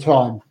period of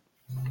time.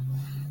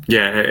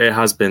 Yeah, it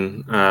has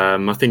been.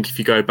 I think if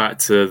you go back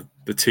to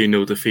the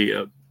 2-0 defeat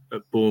at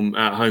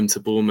home to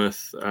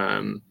Bournemouth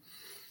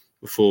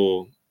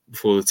before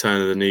the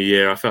turn of the new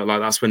year, I felt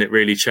like that's when it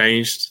really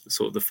changed.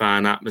 Sort of the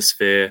fan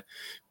atmosphere,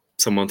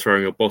 someone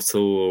throwing a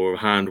bottle or a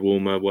hand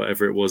warmer,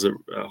 whatever it was, at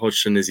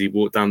Hodgson as he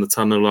walked down the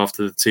tunnel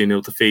after the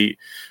 2-0 defeat,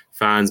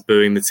 fans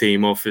booing the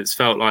team off. It's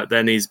felt like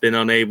then he's been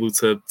unable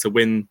to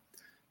win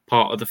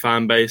part of the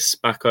fan base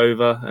back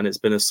over, and it's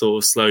been a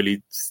sort of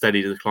slowly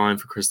steady decline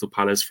for Crystal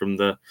Palace from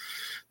the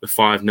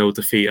 5-0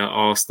 defeat at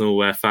Arsenal,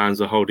 where fans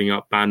were holding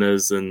up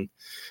banners and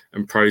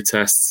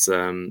protests,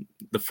 the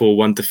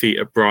 4-1 defeat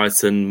at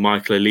Brighton,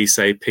 Michael Elise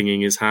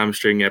pinging his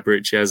hamstring,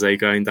 Eberechi Eze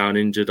going down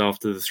injured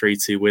after the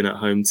 3-2 win at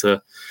home to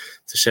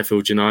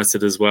Sheffield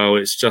United as well.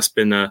 It's just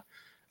been a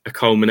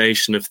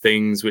culmination of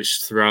things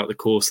which throughout the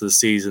course of the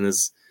season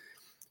has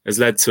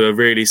led to a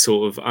really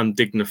sort of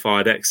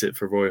undignified exit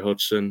for Roy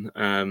Hodgson.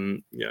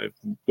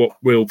 What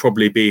will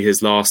probably be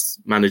his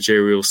last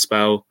managerial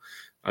spell.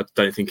 I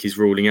don't think he's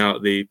ruling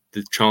out the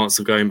chance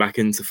of going back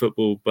into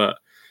football, but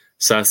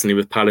certainly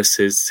with Palace,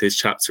 his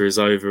chapter is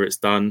over. It's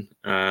done.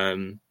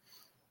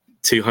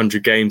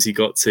 200 games he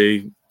got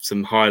to,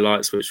 some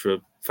highlights which were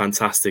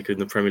fantastic in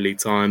the Premier League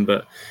time,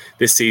 but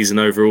this season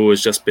overall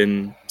has just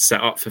been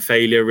set up for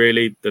failure.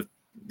 Really, the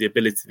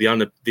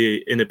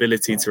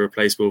inability to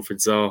replace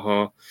Wilfried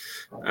Zaha,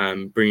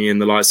 bringing in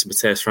the likes of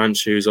Matthias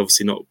Franch, who's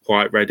obviously not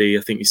quite ready.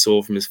 I think you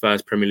saw from his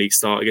first Premier League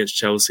start against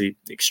Chelsea,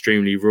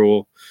 extremely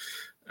raw.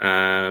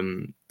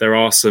 There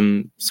are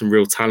some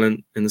real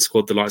talent in the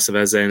squad, the likes of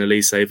Eze and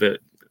Elise,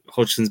 but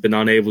Hodgson's been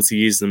unable to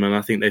use them, and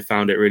I think they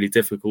found it really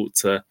difficult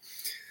to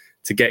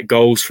get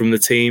goals from the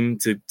team,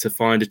 to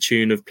find a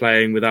tune of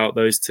playing without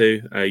those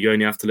two. You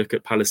only have to look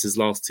at Palace's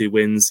last 2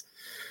 wins,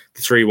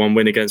 the 3-1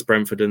 win against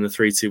Brentford and the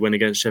 3-2 win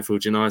against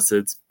Sheffield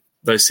United.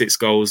 Those 6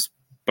 goals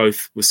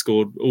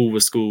all were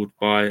scored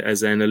by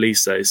Eze and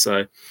Elise.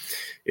 So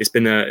it's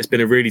been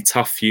a really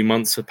tough few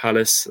months for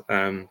Palace,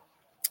 for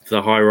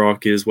the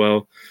hierarchy as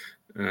well.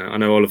 I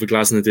know Oliver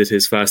Glasner did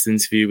his first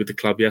interview with the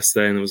club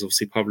yesterday, and it was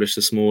obviously published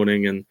this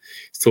morning, and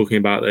he's talking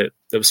about that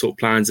there were sort of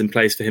plans in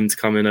place for him to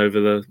come in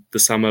over the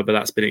summer, but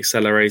that's been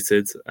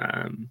accelerated.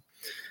 I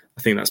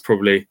think that's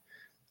probably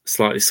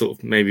slightly sort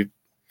of maybe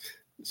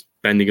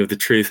bending of the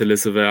truth a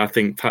little bit. I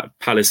think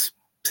Palace,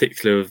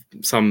 particular of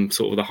some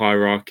sort of the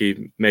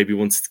hierarchy, maybe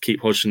wanted to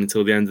keep Hodgson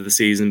until the end of the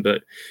season,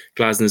 but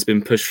Glasner's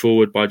been pushed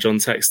forward by John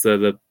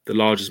Textor, the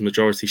largest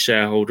majority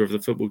shareholder of the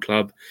football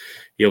club.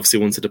 He obviously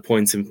wanted to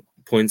point him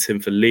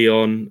for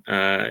Lyon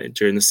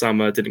during the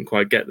summer, didn't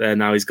quite get there.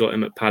 Now he's got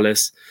him at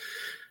Palace,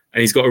 and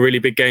he's got a really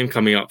big game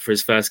coming up for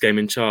his first game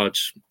in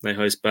charge. They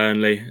host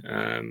Burnley,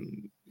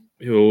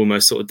 who are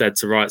almost sort of dead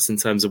to rights in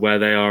terms of where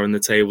they are in the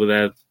table.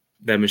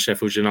 Them and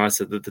Sheffield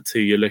United are the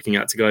two you're looking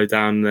at to go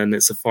down. And then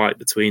it's a fight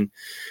between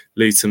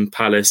Luton,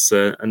 Palace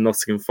and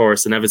Nottingham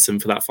Forest and Everton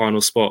for that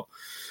final spot.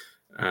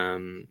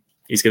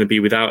 He's going to be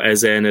without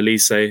Eze and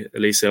Elise.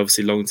 Elise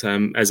obviously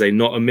long-term. Eze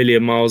not a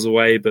million miles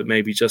away, but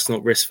maybe just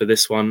not risk for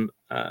this one.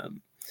 But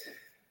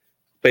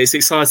it's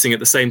exciting at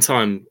the same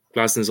time.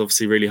 Glasner's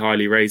obviously really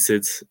highly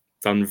rated,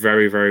 done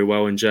very, very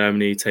well in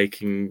Germany,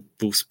 taking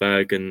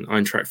Wolfsburg and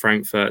Eintracht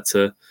Frankfurt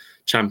to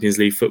Champions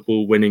League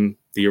football, winning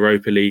the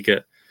Europa League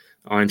at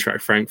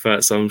Eintracht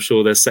Frankfurt. So I'm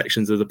sure there's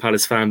sections of the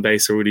Palace fan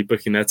base already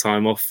booking their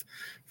time off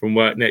from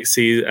work next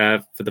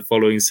season for the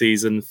following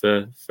season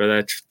for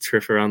their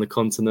trip around the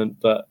continent.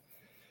 But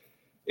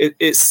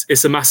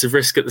it's a massive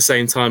risk at the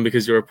same time,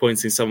 because you're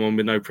appointing someone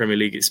with no Premier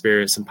League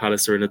experience, and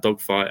Palace are in a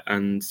dogfight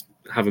and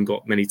haven't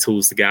got many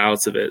tools to get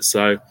out of it.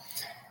 So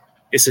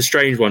it's a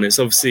strange one. It's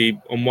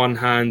obviously, on one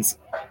hand,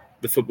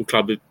 the football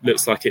club, it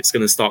looks like it's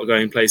going to start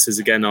going places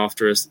again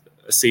after a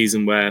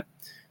season where,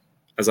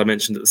 as I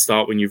mentioned at the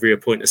start, when you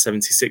reappoint a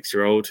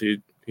 76-year-old who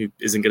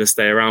isn't going to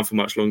stay around for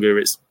much longer,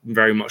 it's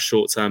very much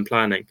short-term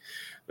planning.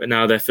 But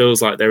now there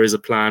feels like there is a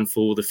plan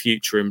for the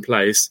future in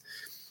place.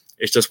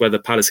 It's just whether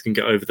Palace can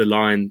get over the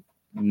line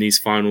in these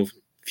final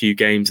few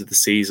games of the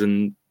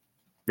season,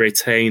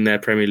 retain their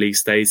Premier League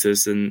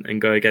status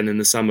and go again in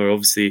the summer.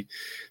 Obviously,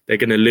 they're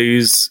going to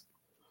lose,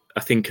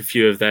 I think, a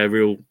few of their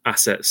real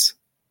assets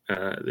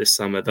this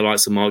summer. The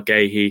likes of Mark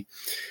Gahey,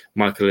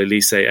 Michael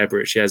Elise,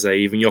 Eberich Eze,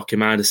 even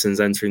Joachim Andersen's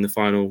entering the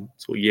final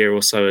sort of year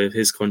or so of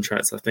his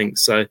contract, I think.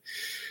 So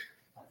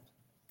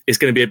it's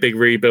going to be a big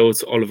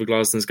rebuild. Oliver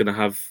Glasner's going to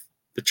have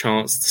the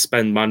chance to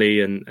spend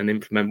money and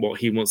implement what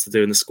he wants to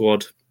do in the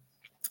squad.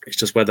 It's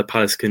just whether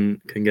Palace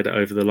can get it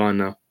over the line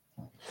now.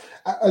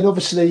 And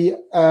obviously,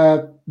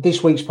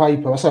 this week's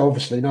paper, I say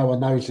obviously, no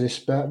one knows this,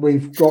 but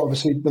we've got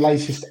obviously the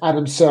latest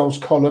Adam Sells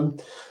column.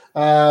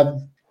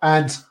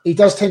 And he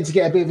does tend to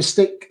get a bit of a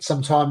stick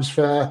sometimes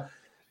for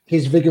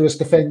his vigorous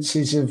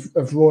defences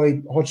of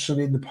Roy Hodgson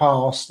in the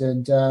past.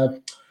 And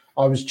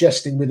I was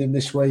jesting with him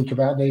this week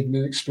about needing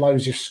an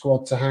explosive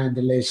squad to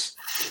handle his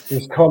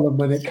column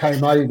when it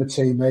came over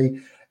to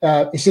me.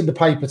 It's in the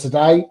paper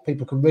today.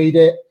 People can read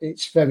it.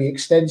 It's very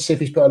extensive.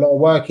 He's put a lot of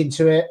work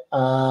into it.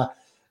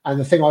 And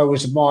the thing I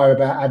always admire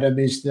about Adam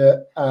is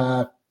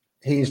that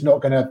he's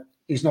not going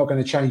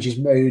to change his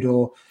mood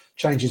or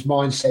change his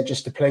mindset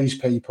just to please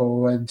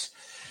people. And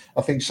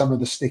I think some of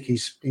the stick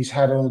he's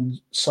had on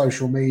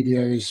social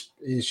media is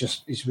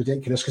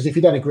ridiculous, because if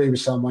you don't agree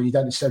with someone, you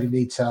don't necessarily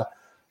need to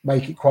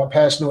make it quite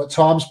personal at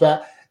times.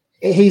 But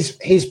his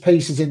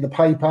piece is in the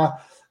paper.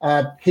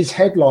 His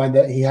headline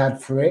that he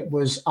had for it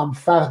was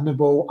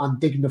unfathomable,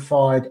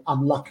 undignified,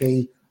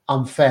 unlucky,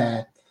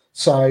 unfair.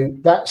 So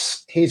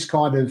that's his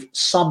kind of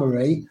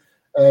summary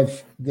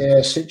of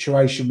the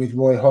situation with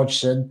Roy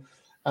Hodgson.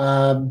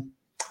 I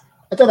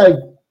don't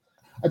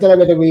know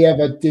whether we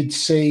ever did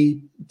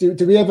see. Do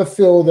we ever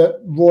feel that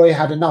Roy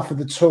had enough of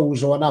the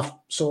tools or enough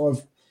sort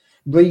of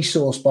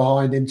resource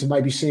behind him to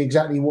maybe see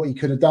exactly what he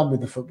could have done with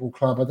the football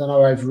club? I don't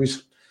know,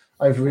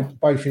 over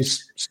both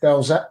his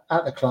spells at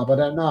the club. I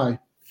don't know.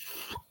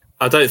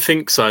 I don't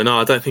think so. No,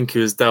 I don't think he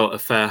was dealt a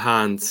fair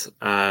hand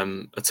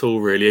at all,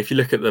 really. If you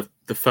look at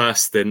the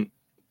first stint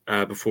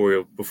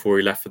before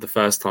he left for the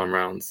first time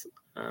round,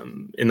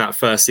 in that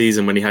first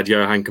season when he had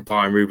Johan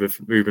Kapay and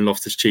Ruben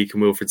Loftus-Cheek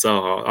and Wilfried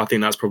Zaha, I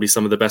think that's probably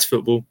some of the best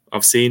football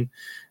I've seen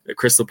at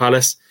Crystal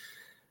Palace.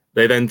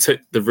 They then took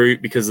the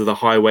route, because of the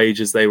high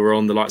wages they were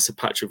on, the likes of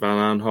Patrick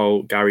Van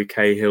Aanholt, Gary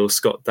Cahill,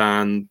 Scott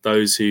Dan,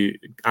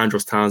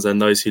 Andros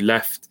Townsend, those who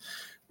left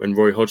when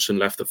Roy Hodgson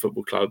left the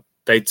football club.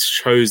 They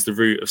chose the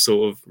route of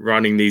sort of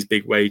running these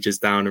big wages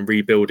down and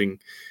rebuilding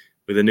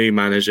with a new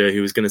manager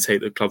who was going to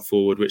take the club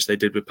forward, which they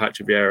did with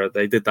Patrick Vieira.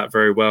 They did that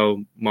very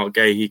well. Mark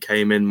Gahey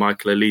came in,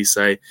 Michael Elise,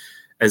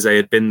 Eze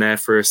had been there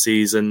for a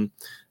season.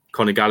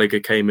 Conor Gallagher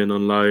came in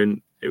on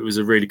loan. It was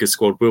a really good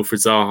squad.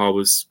 Wilfried Zaha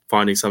was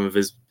finding some of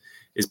his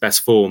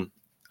best form.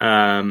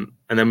 And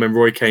then when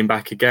Roy came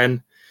back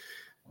again,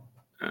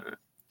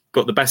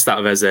 got the best out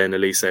of Eze and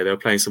Elise. They were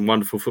playing some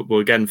wonderful football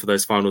again for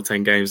those final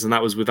 10 games, and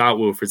that was without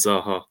Wilfried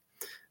Zaha.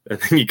 And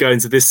then you go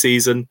into this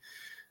season,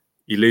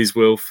 you lose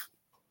Wilf,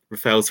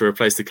 fail to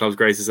replace the club's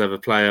greatest ever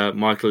player.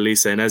 Michael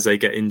Elise and Eze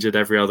get injured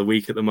every other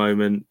week at the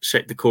moment.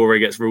 Sheikh Doucouré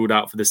gets ruled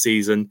out for the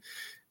season.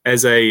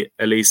 Eze,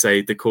 Elise,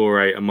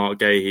 Doucouré and Mark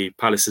Gahey,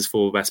 Palace's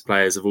four best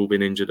players, have all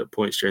been injured at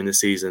points during the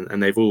season,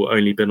 and they've all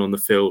only been on the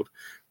field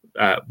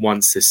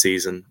once this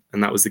season,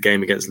 and that was the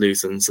game against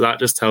Luton. So that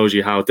just tells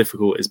you how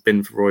difficult it's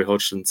been for Roy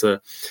Hodgson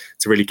to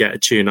really get a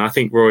tune. I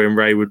think Roy and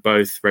Ray would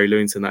both, Ray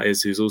Lewington that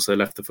is, who's also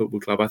left the football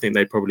club, I think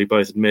they probably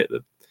both admit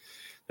that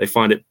they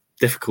find it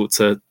difficult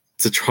to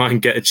try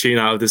and get a tune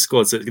out of this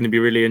squad. So it's going to be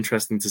really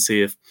interesting to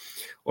see if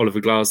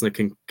Oliver Glasner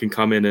can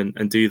come in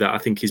and do that. I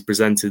think he's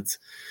presented,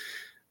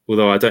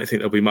 although I don't think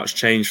there'll be much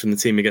change from the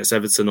team against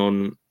Everton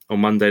on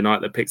Monday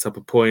night. They picked up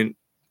a point,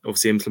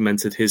 obviously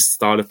implemented his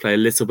style of play a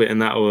little bit in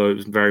that, although it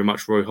was very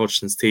much Roy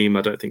Hodgson's team.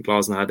 I don't think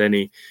Glasner had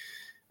any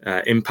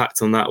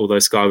impact on that, although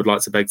Sky would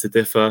like to beg to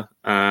differ.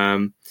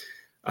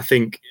 I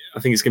think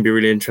it's going to be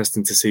really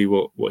interesting to see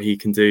what he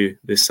can do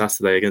this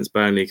Saturday against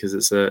Burnley, because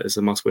it's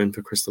a must win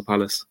for Crystal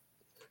Palace.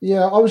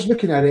 Yeah, I was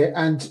looking at it,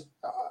 and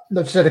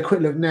I've just had a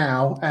quick look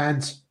now.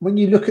 And when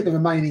you look at the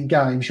remaining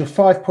games, you're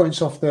 5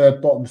 points off the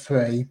bottom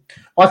three.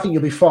 I think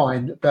you'll be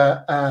fine,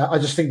 but I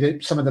just think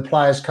that some of the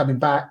players coming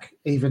back,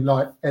 even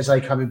like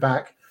Eze coming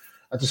back,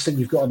 I just think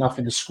you've got enough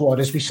in the squad.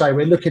 As we say,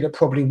 we're looking at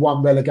probably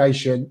one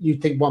relegation.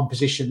 You'd think one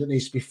position that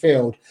needs to be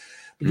filled.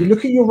 But you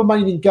look at your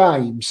remaining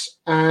games,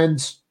 and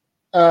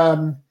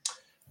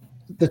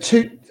the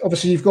two,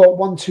 obviously you've got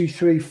 1, 2,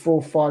 3,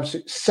 4, 5,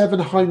 6, 7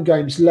 home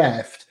games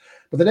left.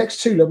 But the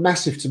next two look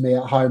massive to me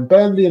at home.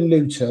 Burnley and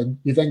Luton.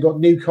 You've then got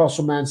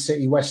Newcastle, Man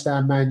City, West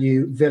Ham, Man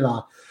U,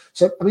 Villa.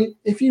 So, I mean,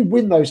 if you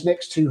win those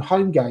next two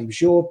home games,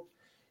 you're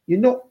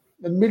not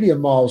a million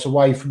miles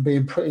away from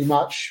being pretty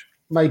much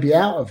maybe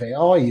out of it,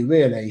 are you,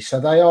 really? So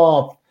they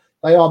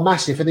are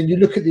massive. And then you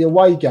look at the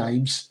away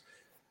games,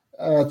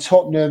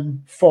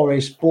 Tottenham,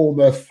 Forest,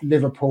 Bournemouth,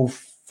 Liverpool,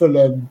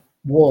 Fulham,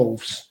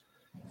 Wolves.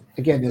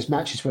 Again, there's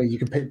matches where you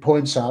can pick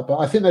points up. But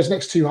I think those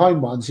next two home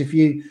ones, if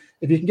you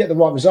can get the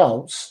right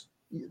results,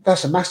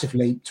 that's a massive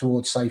leap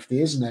towards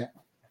safety, isn't it?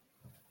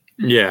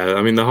 Yeah,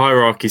 I mean, the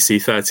hierarchy see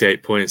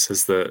 38 points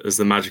as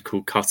the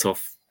magical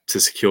cut-off to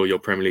secure your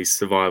Premier League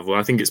survival.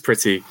 I think it's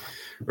pretty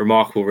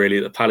remarkable, really,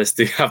 that Palace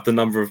do have the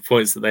number of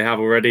points that they have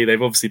already.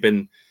 They've obviously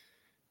been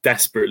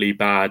desperately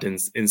bad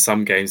in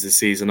some games this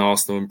season.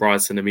 Arsenal and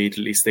Brighton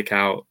immediately stick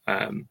out.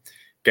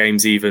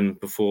 Games even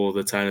before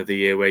the turn of the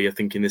year where you're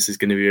thinking this is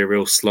going to be a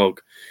real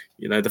slog.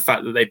 You know, the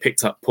fact that they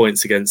picked up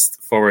points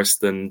against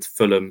Forest and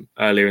Fulham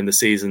earlier in the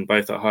season,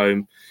 both at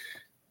home,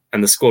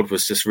 and the squad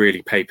was just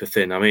really paper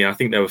thin. I mean, I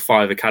think there were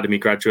 5 academy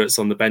graduates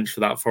on the bench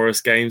for that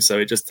Forest game, so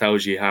it just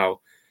tells you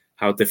how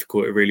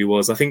difficult it really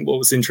was. I think what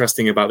was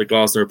interesting about the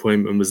Glasner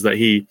appointment was that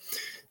he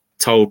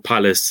told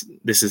Palace,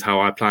 this is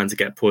how I plan to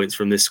get points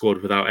from this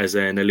squad without Eze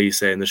and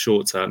Elise in the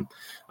short term.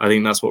 I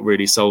think that's what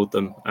really sold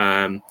them.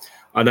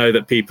 I know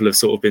that people have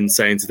sort of been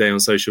saying today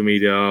on social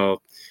media,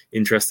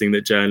 interesting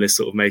that journalists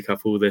sort of make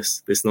up all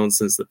this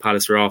nonsense that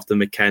Palace are after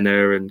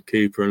McKenna and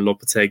Cooper and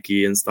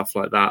Lopetegui and stuff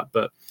like that.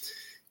 But,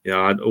 you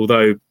know,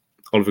 although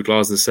Oliver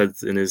Glasner said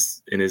in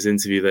his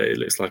interview that it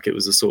looks like it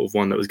was a sort of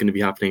one that was going to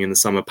be happening in the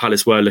summer,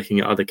 Palace were looking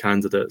at other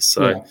candidates.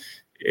 So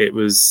it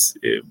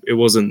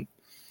wasn't,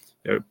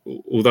 you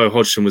know, although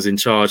Hodgson was in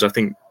charge, I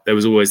think there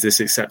was always this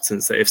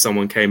acceptance that if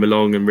someone came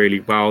along and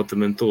really wowed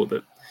them and thought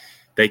that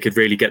they could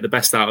really get the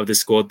best out of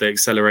this squad, they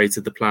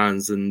accelerated the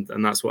plans, and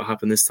that's what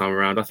happened this time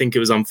around. I think it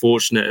was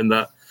unfortunate in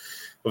that,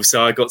 obviously,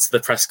 I got to the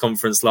press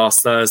conference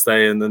last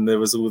Thursday, and then there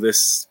was all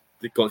this,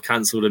 it got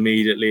cancelled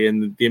immediately,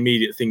 and the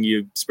immediate thing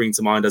you spring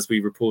to mind, as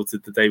we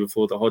reported the day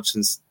before that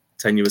Hodgson's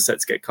tenure was set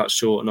to get cut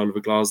short and Oliver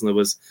Glasner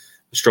was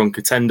a strong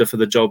contender for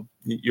the job,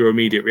 your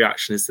immediate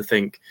reaction is to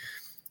think,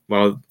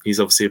 well, he's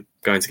obviously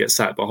going to get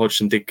sacked, but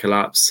Hodgson did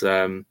collapse.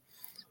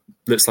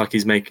 Looks like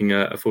he's making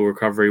a full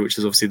recovery, which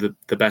is obviously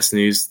the best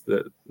news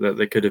that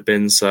there could have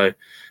been. So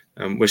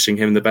wishing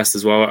him the best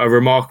as well. A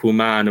remarkable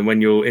man, and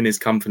when you're in his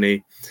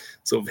company,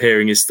 sort of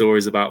hearing his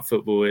stories about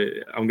football,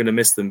 I'm going to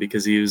miss them,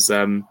 because he was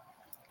it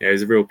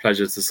was a real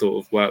pleasure to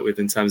sort of work with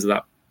in terms of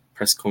that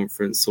press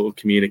conference sort of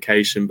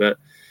communication. But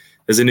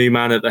there's a new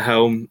man at the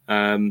helm,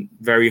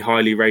 very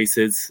highly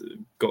rated,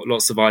 got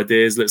lots of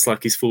ideas. Looks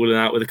like he's fallen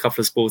out with a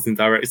couple of sporting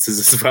directors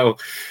as well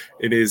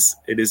in his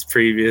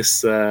previous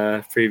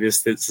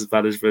stints as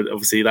management.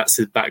 Obviously, that's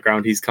his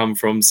background he's come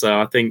from. So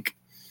I think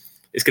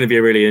it's going to be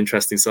a really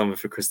interesting summer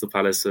for Crystal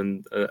Palace.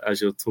 And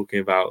as you're talking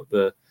about,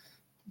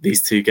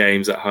 these two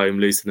games at home,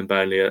 Luton and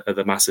Burnley, are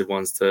the massive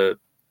ones to.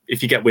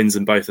 If you get wins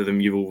in both of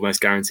them, you've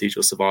almost guaranteed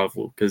your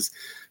survival. Because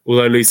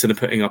although Luton are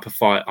putting up a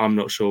fight, I'm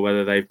not sure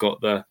whether they've got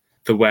the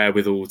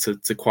wherewithal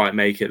to quite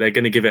make it. They're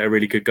going to give it a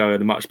really good go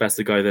and a much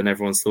better go than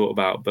everyone's thought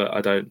about. But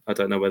I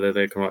don't know whether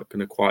they're going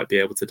to quite be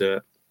able to do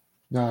it.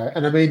 No,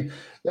 and I mean,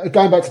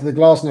 going back to the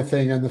Glasner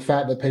thing and the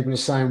fact that people are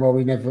saying,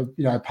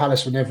 well,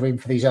 Palace were never in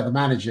for these other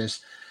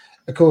managers.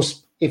 Of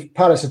course, if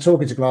Palace are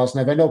talking to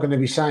Glasner, they're not going to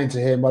be saying to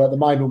him, well, at the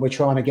moment we're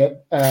trying to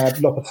get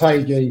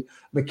Lopetegui,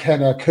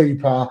 McKenna,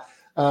 Cooper,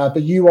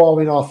 but you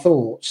are in our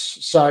thoughts.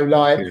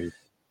 So,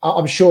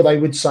 I'm sure they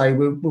would say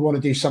we want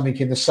to do something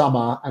in the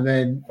summer, and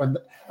then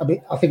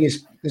I think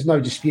there's no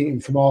disputing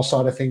from our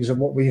side of things and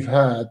what we've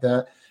heard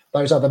that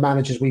those other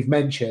managers we've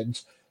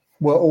mentioned,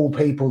 were all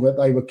people that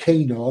they were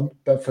keen on,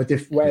 but for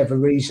whatever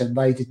reason,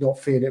 they did not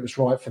feel it was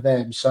right for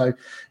them. So,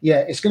 yeah,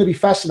 it's going to be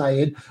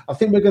fascinating. I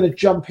think we're going to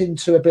jump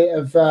into a bit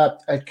of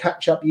a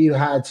catch-up you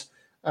had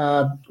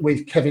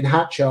with Kevin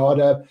Hatchard,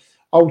 an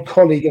old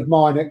colleague of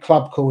mine at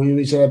Club Call, who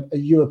is a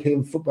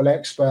European football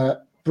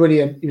expert.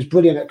 Brilliant. He was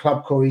brilliant at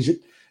Club Call. He's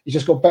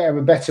just got better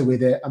and better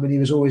with it. I mean, he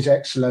was always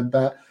excellent,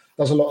 but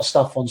does a lot of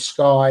stuff on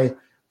Sky,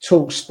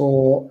 Talk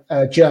Sport,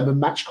 German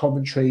match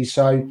commentary.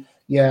 So,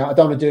 yeah, I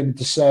don't want to do him a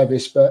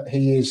disservice, but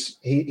he is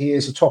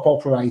a top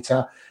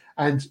operator.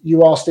 And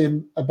you asked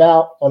him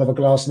about Oliver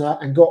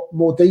Glasner and got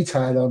more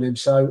detail on him.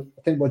 So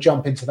I think we'll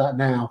jump into that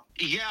now.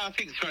 Yeah, I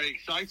think it's very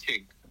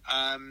exciting.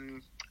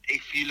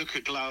 If you look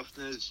at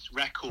Glasner's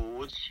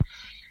records,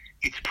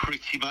 it's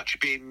pretty much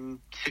been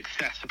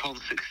success upon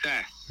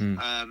success.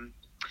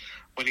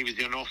 When he was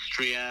in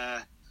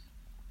Austria,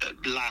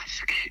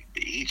 Lask,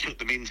 he took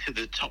them into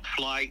the top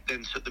flight,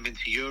 then took them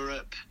into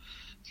Europe.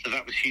 So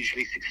that was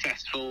hugely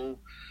successful.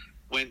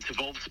 Went to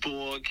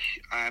Wolfsburg,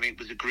 and it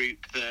was a group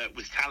that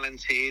was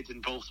talented,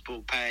 and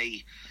Wolfsburg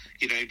pay,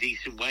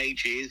 decent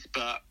wages,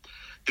 but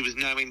there was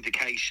no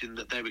indication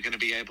that they were going to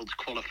be able to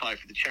qualify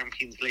for the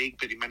Champions League,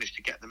 but he managed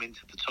to get them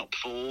into the top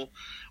four,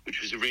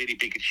 which was a really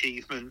big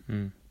achievement.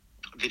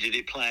 They did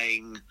it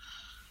playing,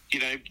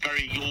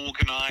 very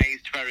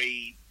organised,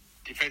 very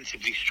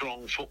defensively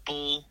strong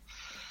football.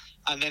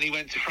 And then he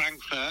went to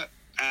Frankfurt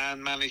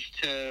and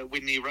managed to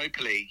win the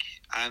Europa League,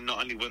 and not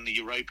only won the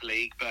Europa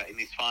League, but in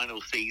his final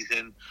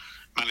season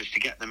managed to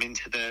get them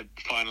into the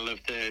final of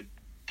the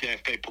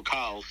DFB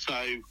Pokal.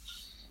 So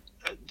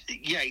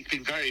he's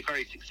been very,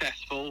 very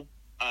successful.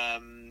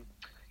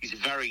 He's a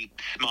very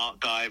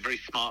smart guy, a very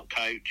smart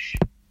coach,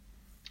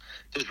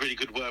 does really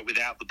good work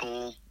without the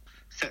ball,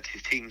 sets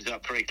his teams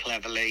up very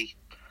cleverly,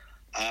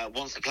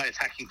 wants to play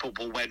attacking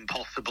football when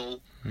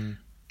possible,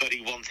 but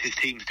he wants his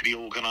teams to be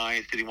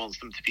organised, and he wants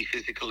them to be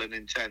physical and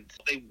intense.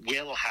 What they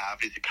will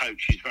have is a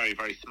coach who's very,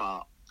 very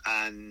smart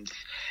and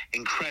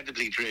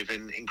incredibly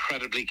driven,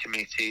 incredibly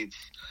committed,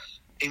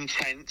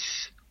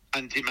 intense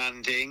and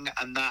demanding,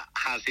 and that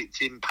has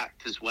its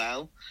impact as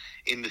well,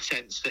 in the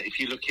sense that if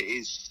you look at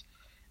his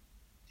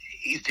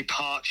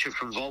departure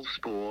from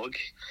Wolfsburg,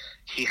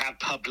 he had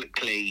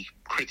publicly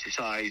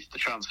criticised the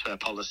transfer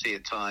policy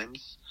at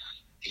times.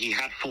 He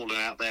had fallen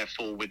out,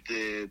 therefore, with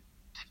the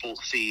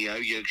sports CEO,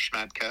 Jürg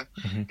Schmadtke,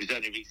 who's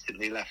only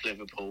recently left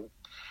Liverpool.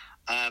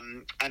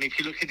 And if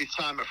you look at his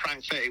time at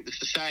Frankfurt, it was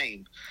the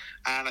same.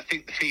 And I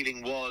think the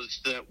feeling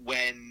was that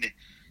when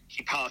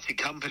he parted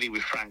company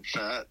with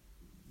Frankfurt,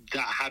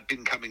 that had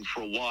been coming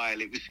for a while.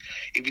 It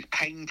was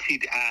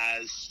painted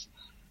as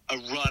a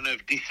run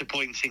of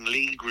disappointing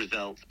league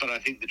results, but I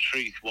think the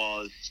truth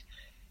was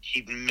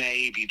he'd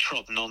maybe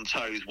trodden on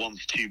toes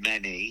once too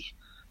many,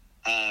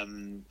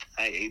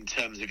 in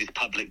terms of his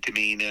public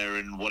demeanour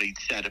and what he'd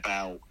said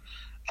about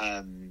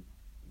the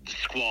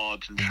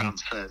squad and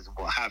transfers and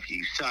what have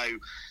you. So,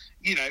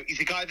 he's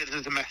a guy that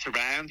doesn't mess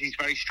around. He's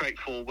very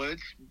straightforward,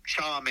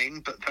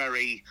 charming, but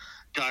very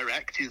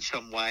direct in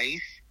some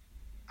ways.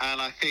 And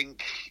I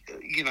think,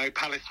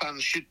 Palace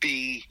fans should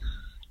be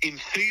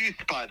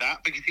enthused by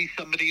that, because he's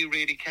somebody who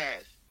really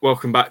cares.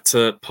 Welcome back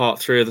to part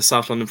 3 of the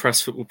South London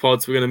Press Football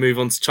Pods. We're going to move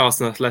on to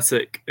Charlton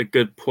Athletic. A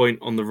good point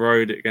on the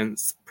road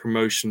against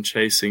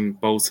promotion-chasing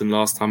Bolton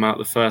last time out.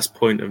 The first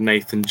point of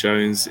Nathan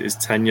Jones'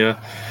 tenure.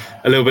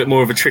 A little bit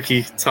more of a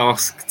tricky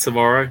task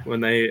tomorrow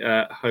when they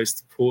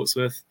host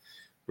Portsmouth.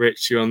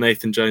 Rich, you're on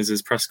Nathan Jones'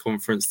 press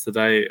conference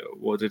today.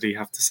 What did he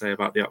have to say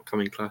about the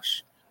upcoming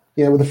clash?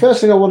 Yeah, well, the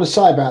first thing I want to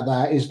say about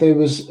that is it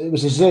was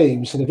a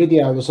Zoom, so the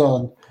video was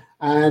on,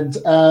 and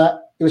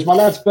it was my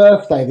lad's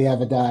birthday the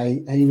other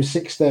day, and he was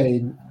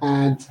 16,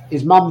 and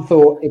his mum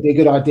thought it'd be a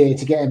good idea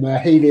to get him a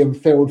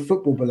helium-filled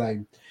football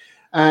balloon.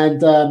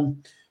 And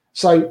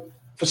so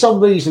for some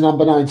reason,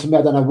 unbeknown to me,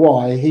 I don't know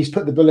why, he's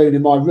put the balloon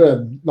in my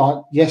room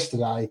like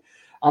yesterday.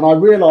 And I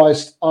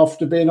realised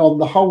after being on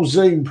the whole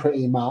Zoom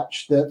pretty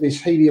much that this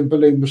helium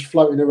balloon was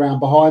floating around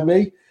behind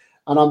me.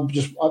 And I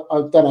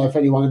don't know if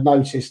anyone had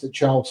noticed at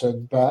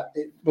Charlton, but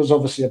it was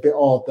obviously a bit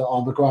odd that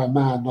I'm a grown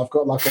man and I've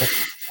got like a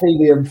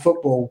helium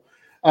football.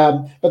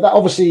 But that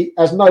obviously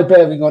has no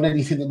bearing on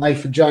anything that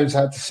Nathan Jones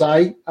had to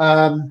say.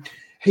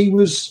 He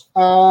was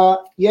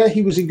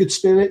in good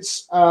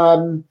spirits.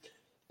 The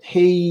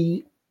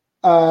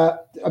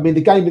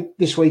game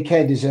this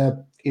weekend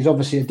is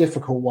obviously a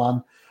difficult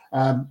one.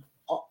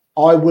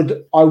 I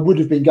would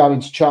have been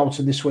going to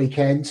Charlton this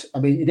weekend. I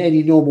mean, in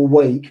any normal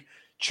week,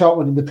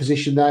 Charlton in the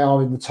position they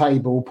are in the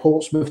table,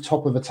 Portsmouth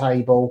top of the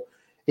table.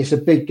 It's a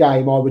big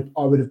game. I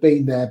would have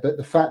been there, but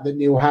the fact that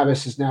Neil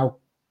Harris has now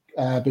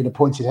been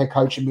appointed head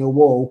coach at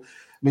Millwall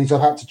means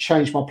I've had to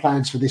change my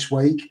plans for this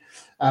week.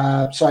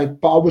 But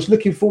I was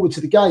looking forward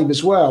to the game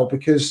as well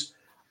because,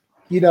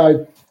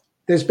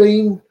 there's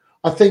been,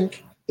 I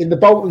think, in the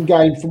Bolton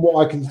game, from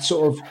what I can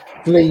sort of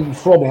glean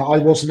from it, I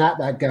wasn't at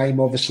that game,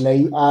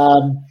 obviously,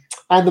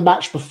 and the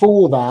match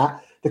before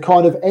that, the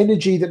kind of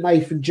energy that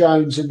Nathan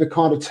Jones and the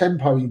kind of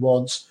tempo he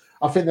wants,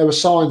 I think there were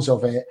signs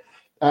of it.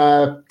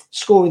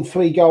 scoring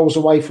 3 goals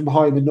away from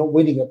home and not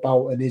winning at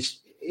Bolton is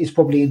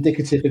probably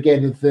indicative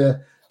again of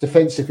the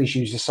defensive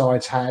issues the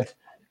side's had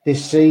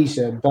this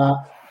season. But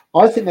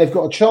I think they've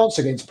got a chance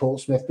against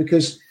Portsmouth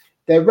because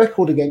their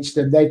record against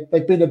them,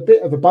 they've been a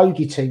bit of a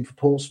bogey team for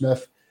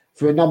Portsmouth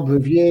for a number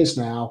of years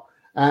now.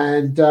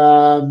 And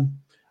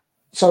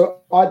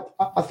so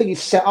I think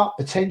it's set up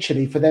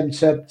potentially for them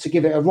to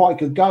give it a right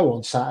good go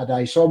on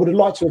Saturday. So I would have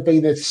liked to have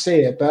been there to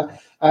see it.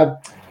 But I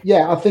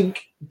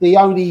think the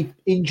only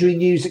injury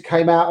news that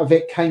came out of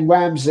it came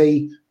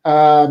Ramsey.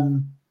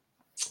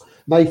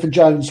 Nathan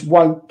Jones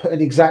won't put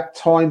an exact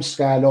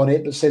timescale on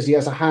it, but says he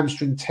has a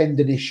hamstring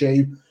tendon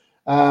issue.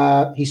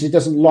 He said he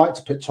doesn't like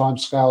to put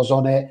timescales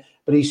on it,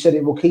 but he said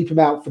it will keep him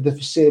out for the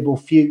foreseeable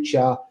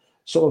future,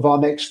 sort of our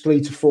next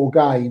 3 to 4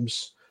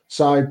 games.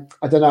 So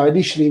I don't know.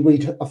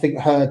 Initially, I think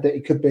heard that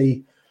it could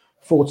be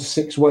 4 to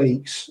 6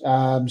 weeks.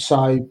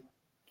 So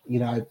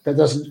that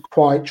doesn't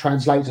quite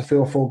translate to 3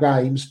 or 4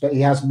 games, but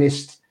he has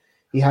missed.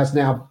 He has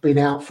now been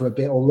out for a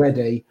bit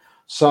already.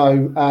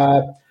 So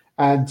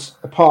and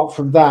apart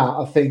from that,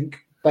 I think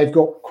they've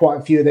got quite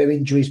a few of their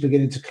injuries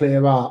beginning to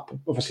clear up.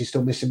 Obviously,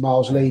 still missing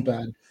Miles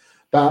Leaburn.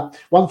 But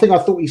one thing I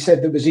thought he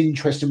said that was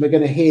interesting, we're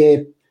going to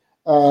hear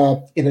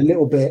in a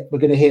little bit, we're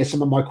going to hear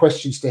some of my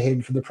questions to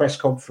him from the press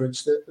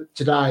conference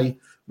today,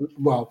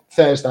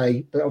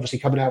 Thursday, but obviously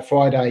coming out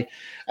Friday.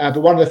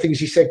 But one of the things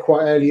he said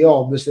quite early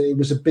on was that it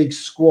was a big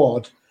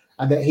squad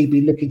and that he'd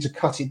be looking to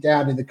cut it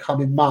down in the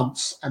coming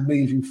months and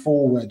moving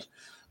forward.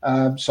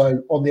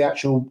 So on the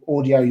actual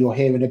audio you'll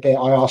hear in a bit,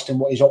 I asked him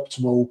what his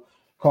optimal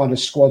kind of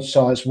squad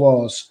size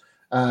was.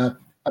 I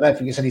don't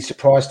think it's any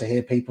surprise to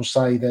hear people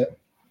say that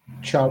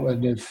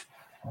Charlton have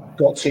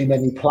got too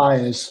many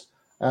players.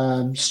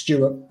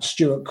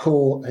 Stuart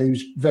Court,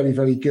 who's very,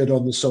 very good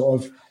on the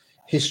sort of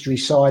history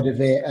side of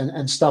it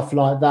and stuff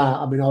like that.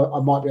 I mean, I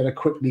might be able to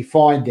quickly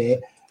find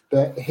it,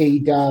 but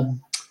he'd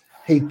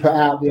put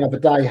out the other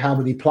day how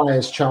many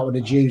players Charlton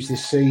had used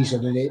this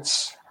season, and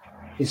it's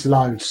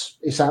loads.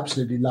 It's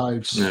absolutely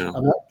loads. Yeah.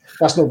 I mean,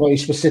 that's not very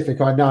specific,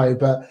 I know,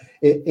 but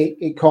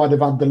it kind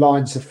of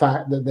underlines the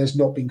fact that there's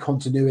not been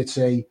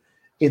continuity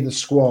in the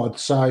squad.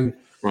 So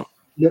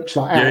looks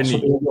like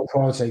absolutely a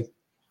priority.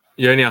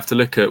 You only have to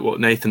look at what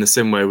Nathan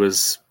Asimwe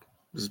was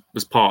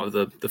part of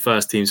the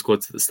first team squad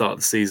at the start of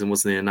the season,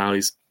 wasn't he? And now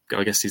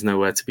I guess he's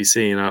nowhere to be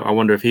seen. I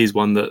wonder if he's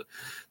one that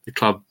the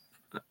club,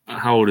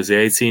 how old is he?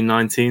 18,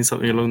 19,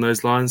 something along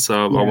those lines.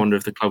 So I wonder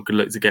if the club could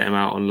look to get him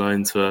out on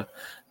loan to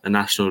a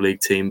National League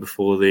team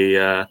before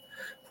the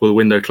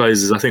window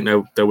closes. I think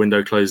their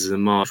window closes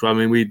in March. I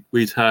mean,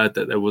 we'd heard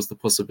that there was the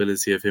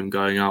possibility of him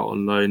going out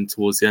on loan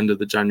towards the end of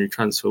the January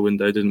transfer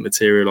window. It didn't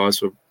materialise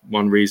for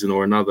one reason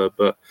or another,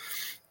 but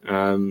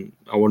I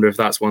wonder if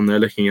that's one they're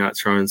looking at,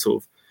 trying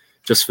sort of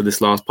just for this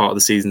last part of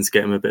the season to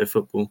get him a bit of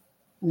football.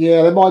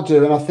 Yeah, they might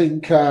do, and I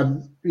think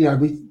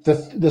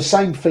the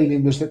same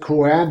feeling was that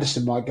Karoy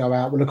Anderson might go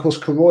out. Well, of course,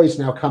 Karoy's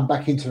now come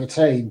back into the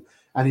team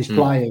and he's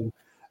playing,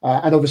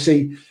 and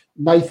obviously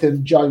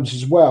Nathan Jones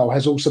as well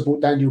has also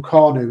brought Daniel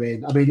Kanu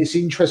in. I mean, it's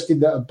interesting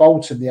that at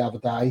Bolton the other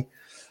day,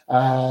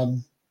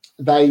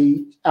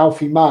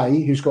 Alfie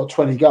May, who's got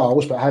 20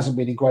 goals but hasn't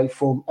been in great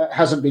form,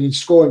 hasn't been in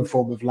scoring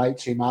form of late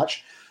too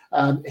much.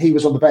 He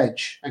was on the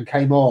bench and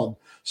came on.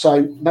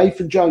 So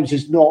Nathan Jones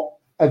is not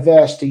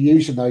averse to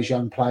using those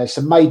young players.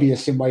 So maybe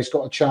Asimwe's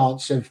got a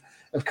chance of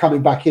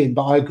coming back in.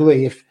 But I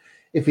agree,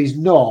 if he's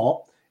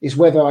not, is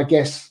whether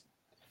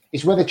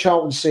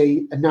Charlton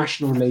see a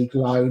National League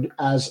loan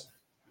as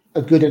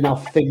a good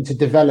enough thing to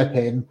develop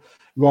him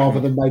rather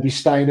than maybe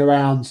staying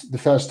around the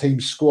first team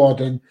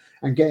squad and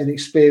getting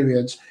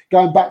experience.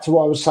 Going back to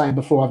what I was saying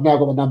before, I've now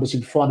got the numbers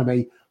in front of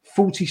me.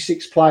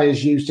 46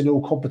 players used in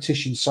all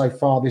competitions so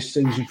far this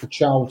season for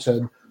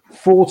Charlton,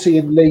 40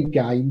 in league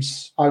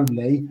games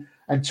only,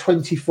 and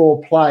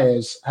 24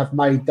 players have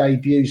made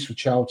debuts for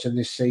Charlton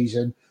this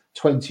season,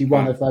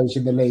 21 of those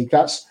in the league.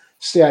 That's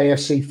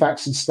CAFC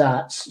Facts and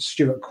Stats.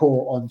 Stuart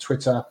Court on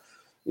Twitter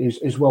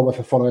is well worth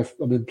a follow.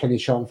 I mean, plenty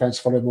of Charlton fans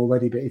follow him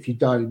already, but if you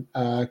don't,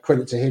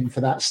 credit to him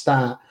for that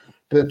stat.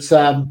 But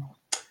I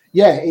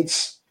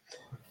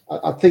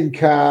think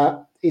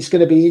it's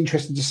going to be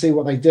interesting to see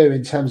what they do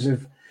in terms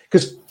of,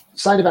 because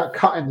saying about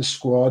cutting the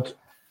squad,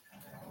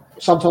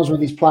 sometimes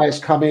when these players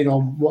come in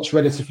on what's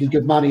relatively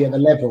good money at the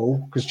level,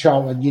 because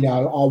Charlton,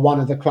 are one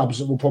of the clubs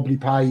that will probably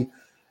pay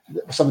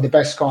some of the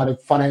best kind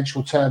of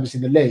financial terms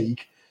in the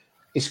league,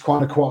 it's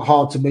kind of quite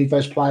hard to move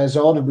those players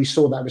on. And we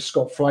saw that with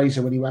Scott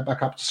Fraser when he went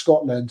back up to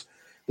Scotland.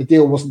 The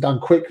deal wasn't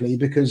done quickly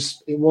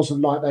because it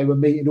wasn't like they were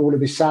meeting all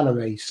of his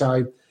salary.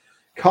 So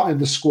cutting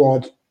the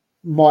squad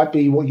might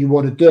be what you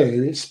want to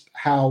do. It's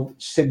how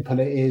simple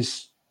it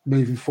is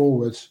moving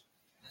forward.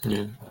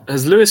 Yeah.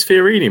 Has Lewis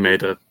Fiorini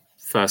made a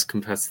first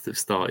competitive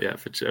start yet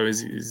for Joe?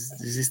 Is he,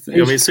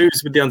 I mean, so he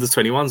was with the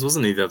under-21s,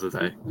 wasn't he, the other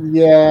day?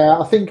 Yeah,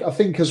 I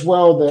think as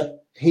well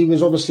that he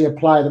was obviously a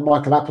player that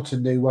Michael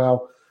Appleton knew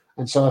well.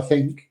 And so I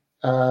think,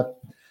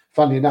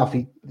 funnily enough,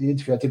 the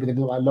interview I did with him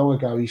not that long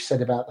ago, he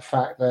said about the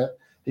fact that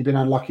he'd been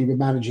unlucky with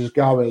managers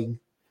going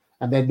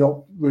and they're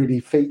not really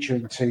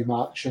featuring too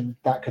much, and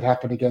that could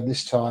happen again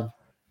this time.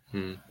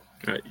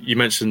 You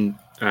mentioned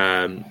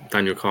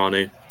Daniel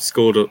Kanu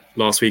scored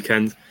last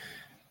weekend.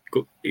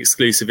 Got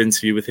exclusive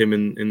interview with him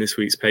in this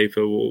week's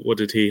paper. What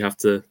did he have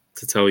to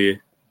tell you?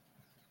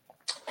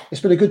 It's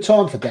been a good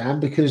time for Dan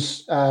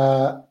because,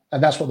 and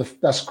that's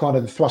kind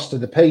of the thrust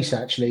of the piece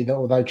actually. That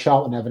although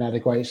Charlton haven't had a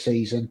great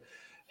season,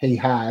 he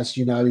has.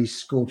 He's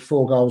scored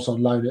 4 goals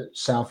on loan at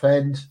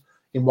Southend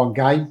in one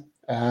game.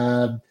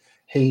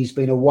 He's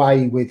been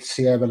away with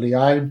Sierra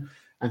Leone,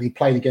 and he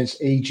played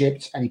against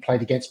Egypt, and he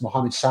played against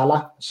Mohamed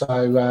Salah. So,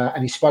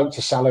 and he spoke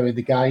to Salah in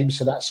the game.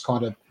 So that's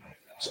kind of,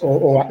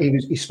 or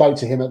he spoke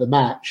to him at the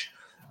match.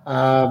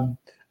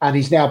 And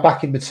he's now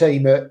back in the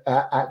team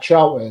at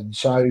Charlton.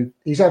 So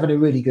he's having a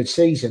really good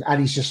season, and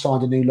he's just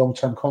signed a new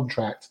long-term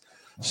contract.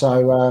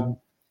 So,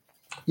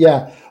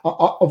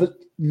 I've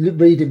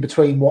reading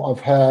between what I've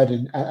heard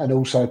and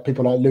also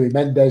people like Louis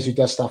Mendes, who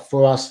does stuff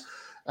for us,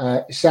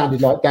 it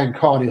sounded like Dan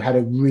Kanu had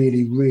a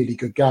really, really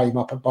good game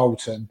up at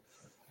Bolton.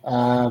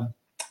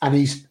 And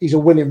he's a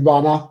willing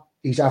runner.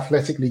 He's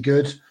athletically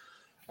good.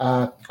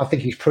 I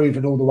think he's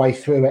proven all the way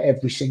through at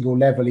every single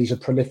level he's a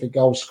prolific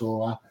goal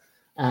scorer.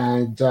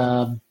 And,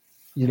 I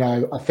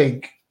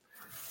think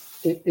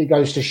it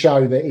goes to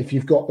show that if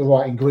you've got the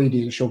right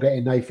ingredients, you'll get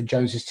in Nathan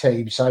Jones's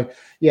team. So,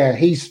 yeah,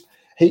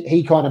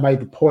 he kind of made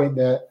the point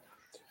that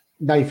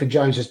Nathan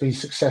Jones has been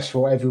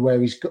successful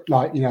everywhere he's got,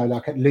 like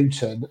at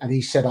Luton. And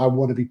he said, I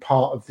want to be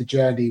part of the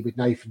journey with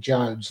Nathan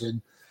Jones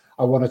and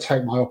I want to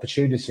take my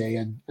opportunity.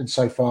 And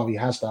so far he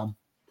has done.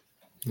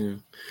 Yeah,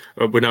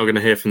 we're now going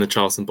to hear from the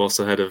Charlton boss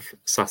ahead of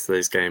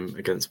Saturday's game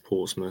against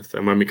Portsmouth,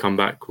 and when we come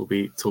back, we'll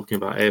be talking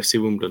about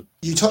AFC Wimbledon.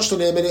 You touched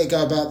on it a minute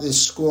ago about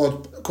this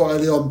squad quite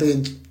early on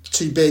being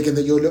too big, and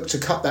that you'll look to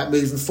cut that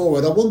moving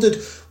forward. I wondered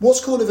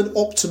what's kind of an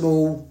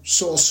optimal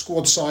sort of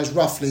squad size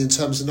roughly in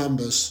terms of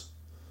numbers.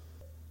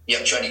 You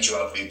have 22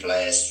 outfield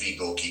players, 3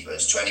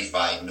 goalkeepers,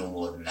 25, no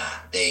more than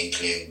that. They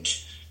include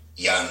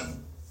young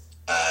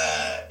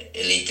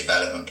elite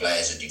development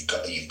players that you've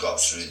got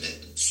through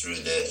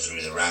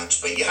the ranks,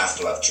 but you have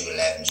to have 2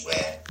 11s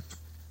where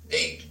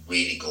they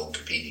really go and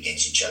compete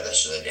against each other.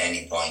 So at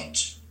any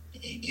point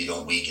you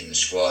don't weaken the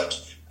squad.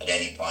 At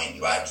any point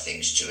you add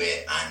things to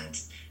it, and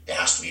there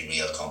has to be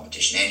real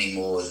competition. Any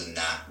more than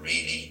that,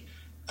 really,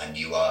 and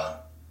you are,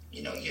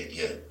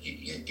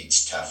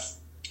 it's tough.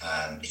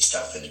 It's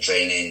tough for the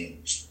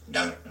training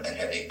and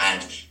everything.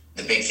 And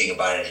the big thing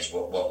about it is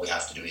what we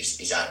have to do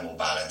is add more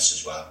balance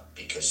as well,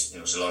 because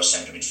there's a lot of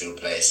centre midfield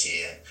players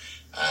here,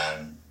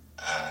 and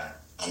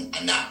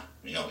that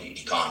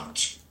you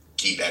can't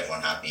keep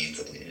everyone happy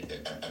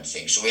and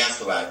things. So we have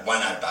to add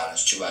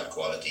balance, 2 add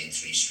quality, and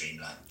 3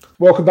 streamline.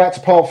 Welcome back to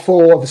part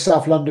 4 of the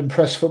South London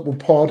Press Football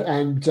Pod,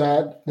 and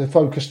the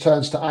focus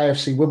turns to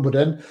AFC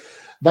Wimbledon.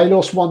 They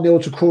lost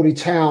 1-0 to Crawley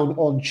Town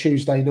on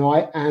Tuesday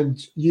night,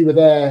 and you were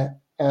there,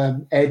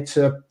 Ed,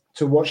 to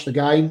watch the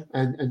game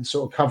and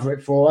sort of cover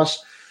it for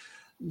us.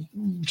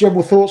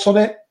 General thoughts on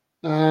it?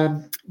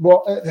 There's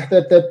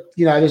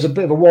a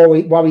bit of a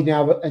worry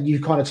now, and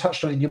you kind of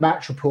touched on it in your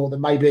match report, that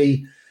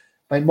maybe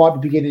they might be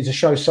beginning to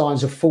show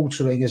signs of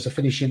faltering as the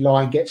finishing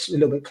line gets a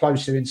little bit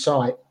closer in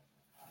sight.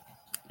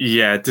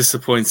 Yeah,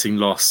 disappointing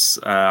loss.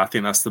 I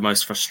think that's the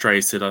most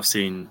frustrated I've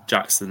seen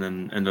Jackson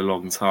in a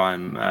long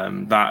time.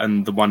 That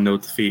and the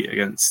 1-0 defeat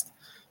against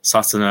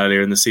Sutton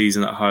earlier in the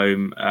season at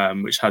home,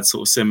 which had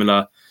sort of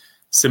similar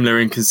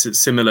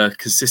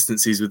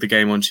consistencies with the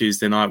game on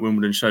Tuesday night.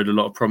 Wimbledon showed a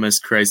lot of promise,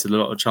 created a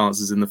lot of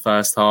chances in the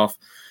first half.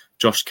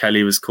 Josh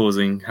Kelly was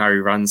causing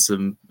Harry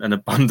Ransom an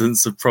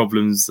abundance of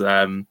problems.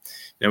 When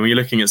you're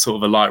looking at sort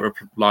of a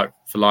like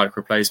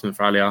replacement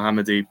for Ali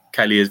Al-Hamadi,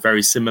 Kelly is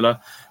very similar.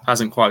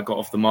 Hasn't quite got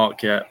off the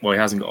mark yet. Well, he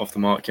hasn't got off the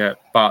mark yet.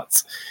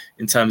 But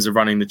in terms of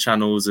running the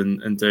channels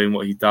and doing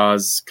what he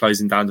does,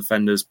 closing down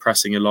defenders,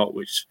 pressing a lot,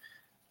 which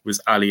was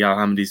Ali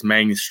Al-Hamadi's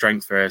main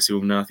strength for AFC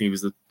Wimbledon. I think he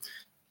was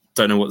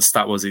don't know what the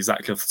stat was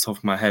exactly off the top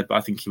of my head, but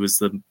I think he was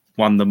the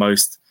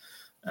most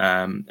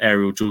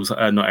aerial duels,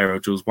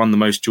 won the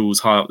most duels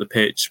high up the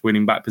pitch,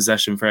 winning back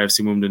possession for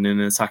AFC Wimbledon in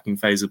an attacking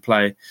phase of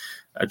play.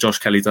 Josh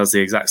Kelly does the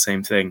exact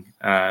same thing.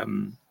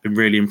 Been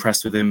really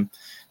impressed with him.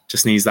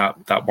 Just needs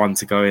that one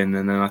to go in,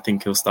 and then I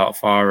think he'll start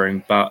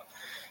firing. But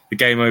the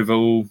game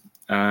overall,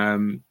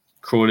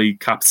 Crawley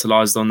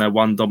capitalised on their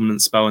one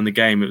dominant spell in the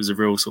game. It was a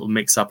real sort of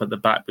mix-up at the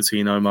back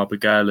between Omar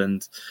Bagel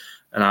and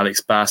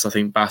Alex Bass. I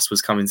think Bass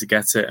was coming to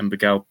get it, and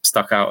Bagel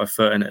stuck out a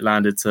foot, and it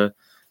landed to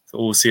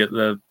Orsi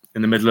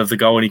in the middle of the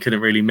goal, and he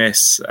couldn't really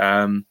miss.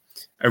 A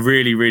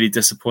really, really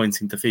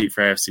disappointing defeat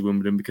for AFC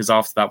Wimbledon, because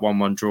after that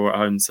 1-1 draw at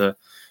home to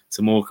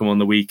Morecambe on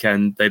the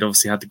weekend, they'd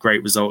obviously had the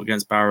great result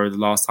against Barrow the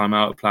last time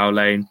out at Plough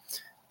Lane.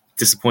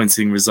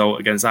 Disappointing result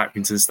against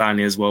Accrington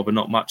Stanley as well, but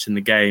not much in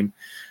the game.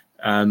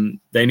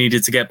 They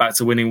needed to get back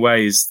to winning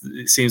ways.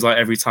 It seems like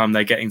every time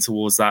they're getting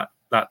towards that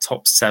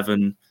top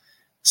 7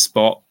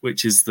 spot,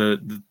 which is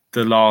the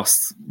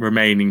last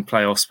remaining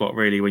playoff spot,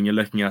 really, when you're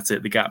looking at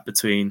it, the gap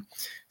between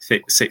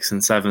 6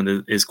 and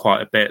 7 is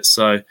quite a bit.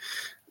 So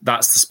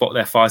that's the spot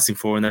they're fighting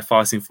for, and they're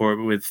fighting for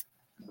it with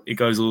it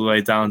goes all the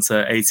way down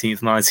to 18th,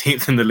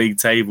 19th in the league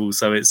table.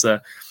 So it's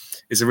a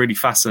really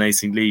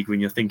fascinating league when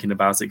you're thinking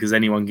about it, because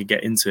anyone can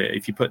get into it.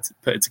 If you put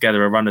it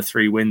together, a run of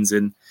 3 wins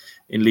in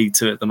League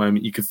Two at the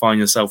moment, you could find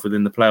yourself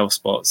within the playoff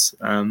spots.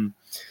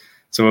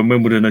 So when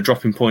Wimbledon are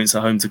dropping points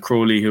at home to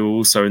Crawley, who are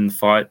also in the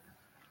fight,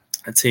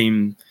 a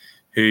team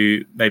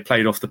who they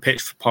played off the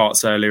pitch for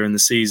parts earlier in the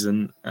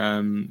season,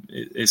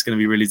 it's going to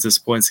be really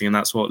disappointing. And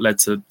that's what led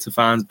to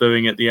fans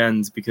booing at the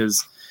end,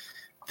 because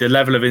the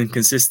level of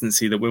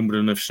inconsistency that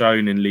Wimbledon have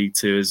shown in League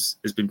Two has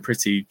been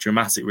pretty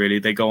dramatic, really.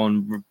 They go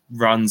on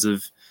runs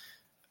of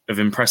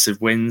impressive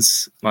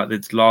wins. Like they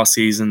did last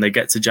season, they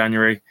get to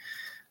January.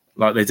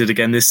 Like they did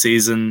again this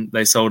season.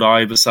 They sold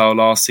Basal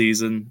last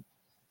season.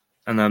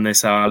 And then they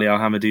sell Ali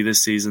Al-Hamadi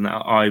this season.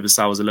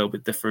 Basal was a little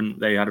bit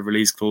different. They had a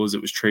release clause.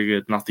 It was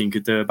triggered. Nothing you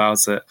could do about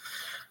it.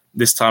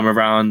 This time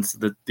around,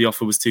 the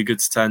offer was too good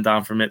to turn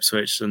down from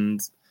Ipswich. And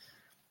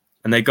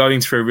they're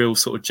going through a real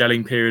sort of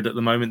gelling period at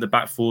the moment. The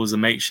back four is a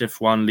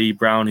makeshift one. Lee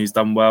Brown, who's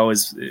done well,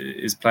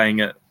 is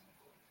playing at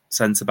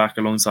centre-back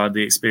alongside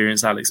the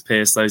experienced Alex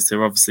Pearce. Those two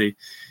are obviously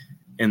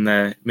in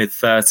their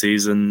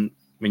mid-30s. And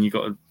when you've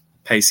got a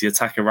pacey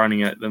attacker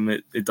running at them,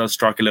 it does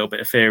strike a little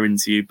bit of fear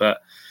into you.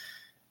 But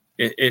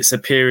it's a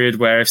period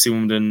where FC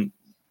Wimbledon,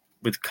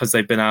 because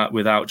they've been out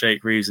without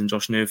Jake Reeves and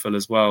Josh Neufeld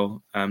as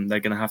well, they're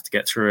going to have to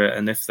get through it.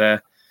 And if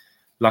they're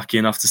lucky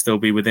enough to still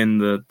be within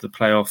the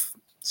playoff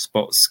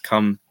spots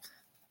come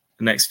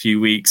the next few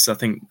weeks, I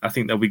think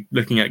they'll be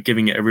looking at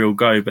giving it a real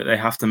go. But they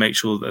have to make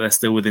sure that they're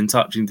still within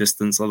touching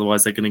distance.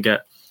 Otherwise, they're going to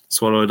get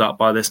swallowed up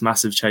by this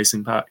massive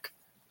chasing pack.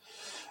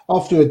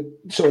 After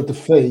a sort of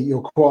defeat,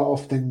 you're quite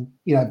often,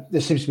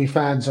 there seems to be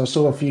fans. I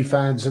saw a few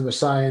fans that were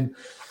saying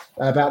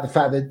about the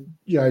fact that,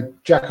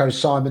 Jacko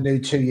signed a new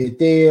 2-year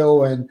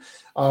deal, and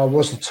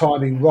was the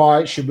timing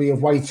right? Should we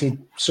have waited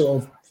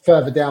sort of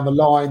further down the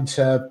line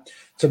to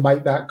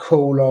make that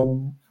call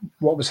on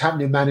what was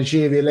happening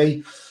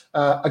managerially?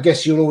 I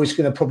guess you're always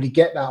going to probably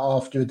get that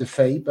after a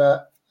defeat,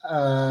 but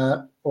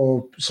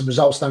or some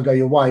results don't go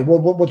your way.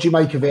 What do you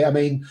make of it? I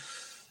mean,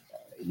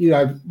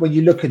 when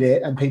you look at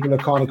it and people are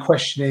kind of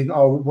questioning,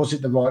 was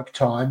it the right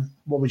time?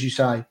 What would you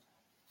say?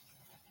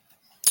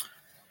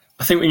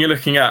 I think when you're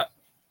looking at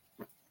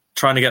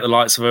trying to get the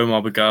likes of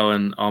Omar Bagal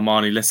and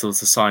Armani Little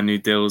to sign new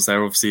deals,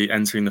 they're obviously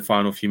entering the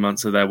final few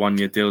months of their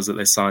 1-year deals that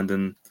they signed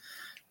in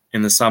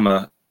the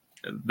summer.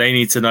 They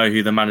need to know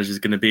who the manager is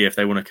going to be if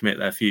they want to commit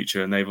their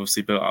future. And they've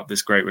obviously built up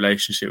this great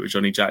relationship with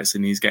Johnny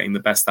Jackson. He's getting the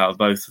best out of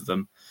both of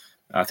them.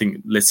 I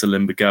think Little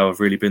and Bagal have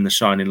really been the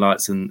shining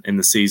lights in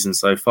the season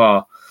so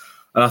far.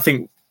 And I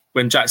think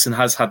when Jackson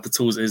has had the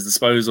tools at his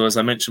disposal, as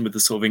I mentioned, with the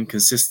sort of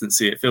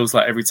inconsistency, it feels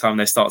like every time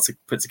they start to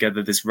put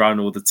together this run,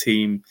 or the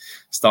team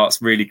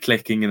starts really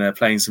clicking and they're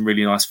playing some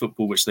really nice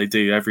football, which they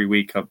do every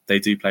week. They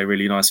do play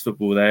really nice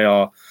football. They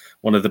are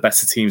one of the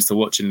better teams to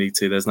watch in League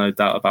Two. There's no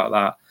doubt about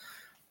that.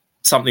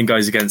 Something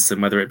goes against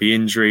them, whether it be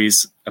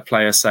injuries, a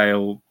player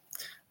sale,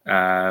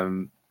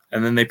 and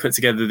then they put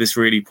together this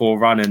really poor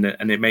run,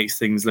 and it makes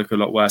things look a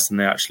lot worse than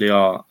they actually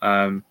are.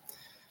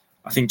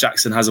 I think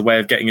Jackson has a way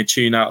of getting a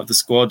tune out of the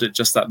squad.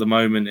 At the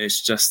moment,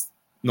 it's just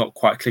not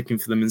quite clicking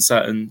for them in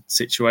certain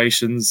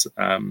situations.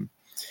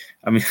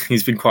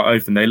 He's been quite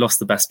open. They lost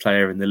the best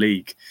player in the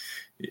league.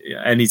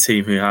 Any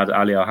team who had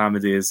Ali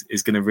Al-Hamadi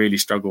is going to really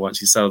struggle once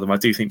you sell them. I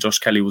do think Josh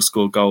Kelly will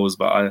score goals,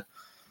 but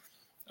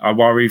I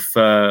worry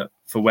for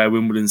where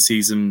Wimbledon's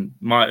season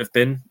might have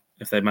been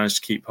if they managed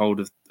to keep hold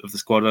of the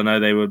squad. I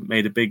know they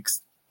made a big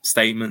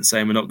statement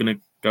saying we're not going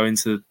to go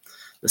into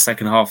the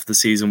second half of the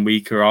season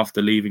weaker after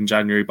leaving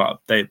January, but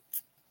the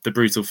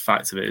brutal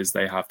fact of it is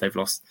they've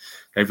lost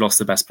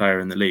the best player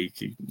in the league.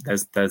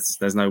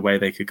 There's no way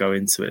they could go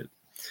into it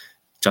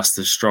just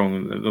as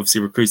strong.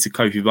 Obviously recruited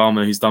Kofi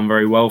Balmer, who's done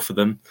very well for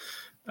them.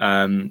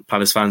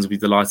 Palace fans will be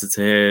delighted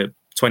to hear.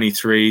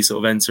 23,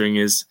 sort of entering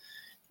his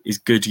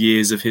good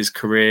years of his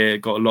career,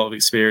 got a lot of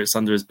experience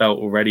under his belt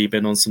already,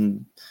 been on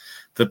some.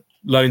 The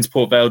loan to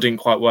Port Vale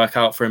didn't quite work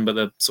out for him, but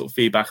the sort of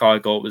feedback I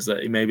got was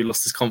that he maybe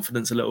lost his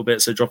confidence a little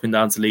bit. So dropping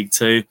down to League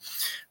Two,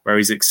 where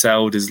he's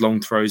excelled, his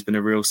long throw has been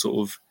a real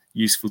sort of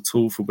useful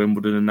tool for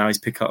Wimbledon, and now he's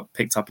picked up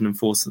an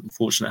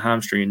unfortunate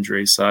hamstring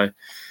injury. So it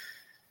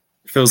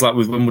feels like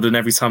with Wimbledon,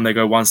 every time they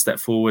go one step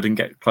forward and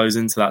get close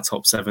into that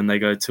top 7, they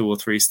go 2 or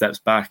 3 steps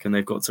back, and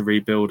they've got to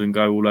rebuild and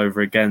go all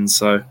over again.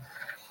 So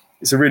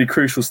it's a really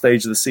crucial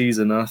stage of the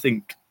season, and I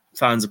think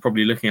fans are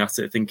probably looking at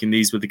it thinking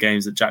these were the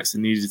games that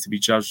Jackson needed to be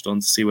judged on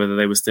to see whether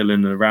they were still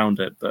in and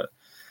around it. But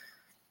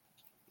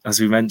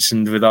as we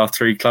mentioned with our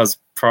 3 clubs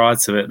prior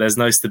to it, there's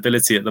no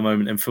stability at the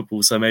moment in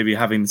football. So maybe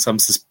having some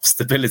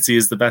stability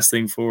is the best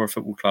thing for a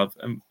football club.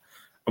 And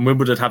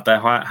Wimbledon have their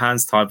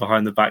hands tied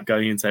behind the back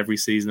going into every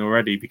season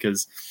already,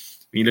 because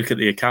when you look at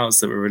the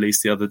accounts that were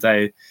released the other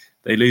day,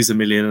 they lose $1.5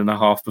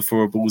 million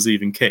before a ball's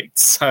even kicked.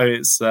 So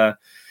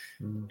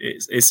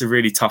it's a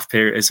really tough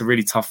period. It's a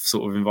really tough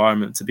sort of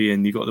environment to be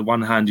in. You've got the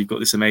one hand, you've got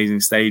this amazing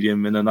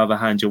stadium, and another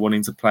hand, you're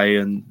wanting to play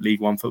in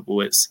League One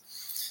football. It's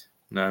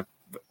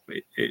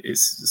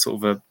sort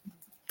of a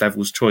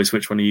devil's choice.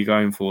 Which one are you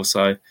going for?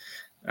 So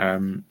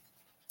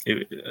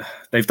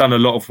they've done a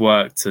lot of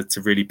work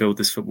to really build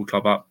this football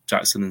club up.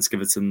 Jackson and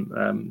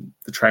Skiverton,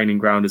 the training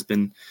ground has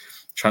been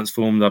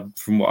transformed.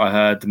 From what I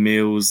heard, the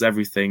meals,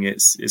 everything,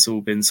 it's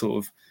all been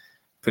sort of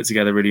put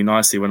together really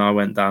nicely. When I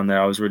went down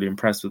there, I was really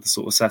impressed with the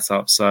sort of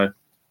setup. So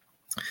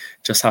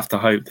just have to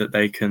hope that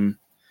they can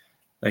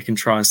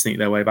try and sneak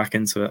their way back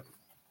into it.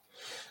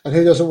 And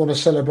who doesn't want to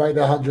celebrate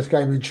their 100th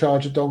game in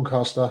charge at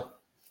Doncaster?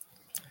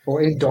 Or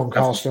in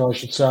Doncaster, I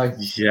should say.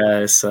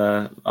 Yes,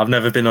 I've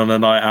never been on a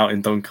night out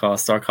in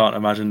Doncaster. I can't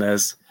imagine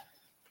there's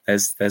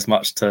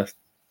much to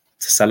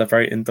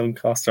celebrate in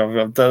Doncaster.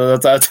 I don't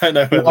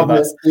know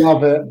whether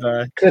love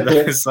it.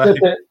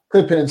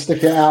 Clip it and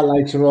stick it out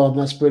later on.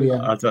 That's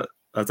brilliant. I don't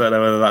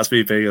know whether that's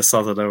me being a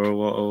southerner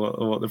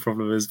or what the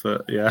problem is,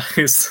 but yeah,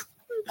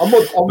 I'm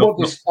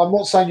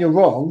not saying you're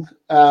wrong.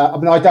 I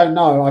mean, I don't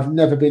know. I've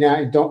never been out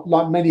in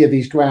like many of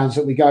these grounds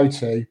that we go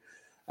to.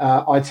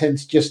 I tend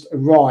to just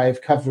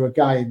arrive, cover a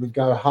game, and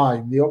go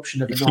home. The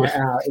option of a night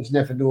out is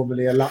never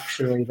normally a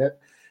luxury that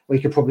we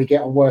could probably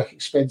get on work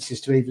expenses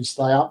to even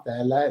stay up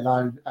there, let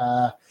alone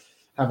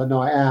have a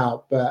night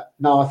out. But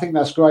no, I think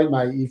that's great,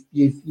 mate.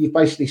 You've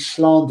basically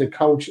slandered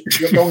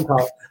Colchester.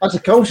 I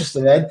said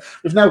Colchester. Then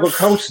we've now got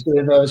Colchester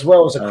in there as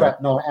well as a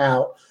crap night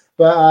out.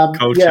 But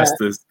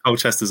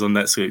Colchester's on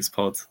next week's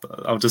pod.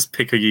 I'll just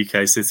pick a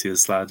UK city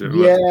as slander.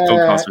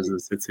 Doncaster is a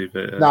city,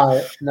 but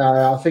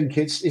no. I think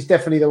it's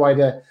definitely the way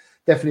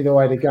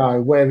to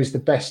go. Where is the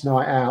best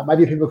night out?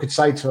 Maybe people could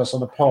say to us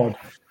on a pod,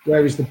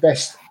 where is the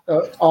best?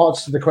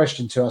 Answer the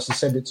question to us and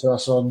send it to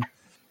us on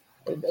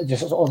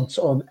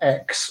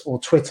X or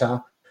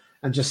Twitter,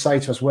 and just say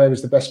to us where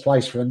is the best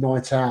place for a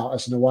night out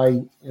as an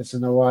away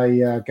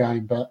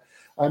game. But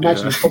I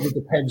imagine it probably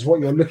depends what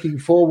you're looking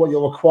for, what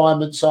your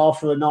requirements are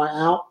for a night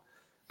out.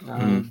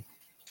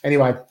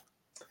 Anyway,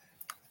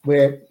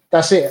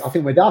 that's it. I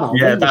think we're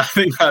done. I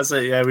think that's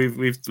it. Yeah,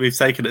 we've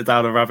taken it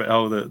down a rabbit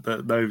hole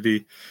that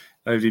nobody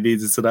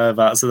needed to know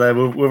about. So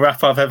then we'll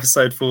wrap up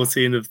episode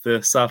 14 of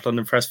the South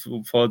London Press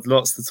Football Pod.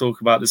 Lots to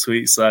talk about this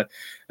week, so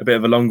a bit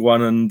of a long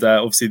one, and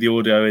obviously the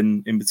audio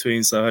in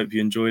between. So I hope you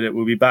enjoyed it.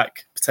 We'll be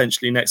back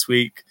potentially next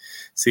week,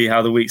 see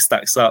how the week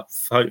stacks up.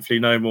 Hopefully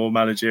no more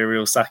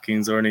managerial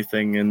sackings or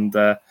anything, and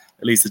at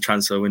least the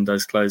transfer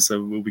window's closed,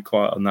 so we'll be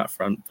quiet on that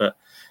front. But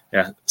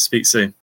yeah, speak soon.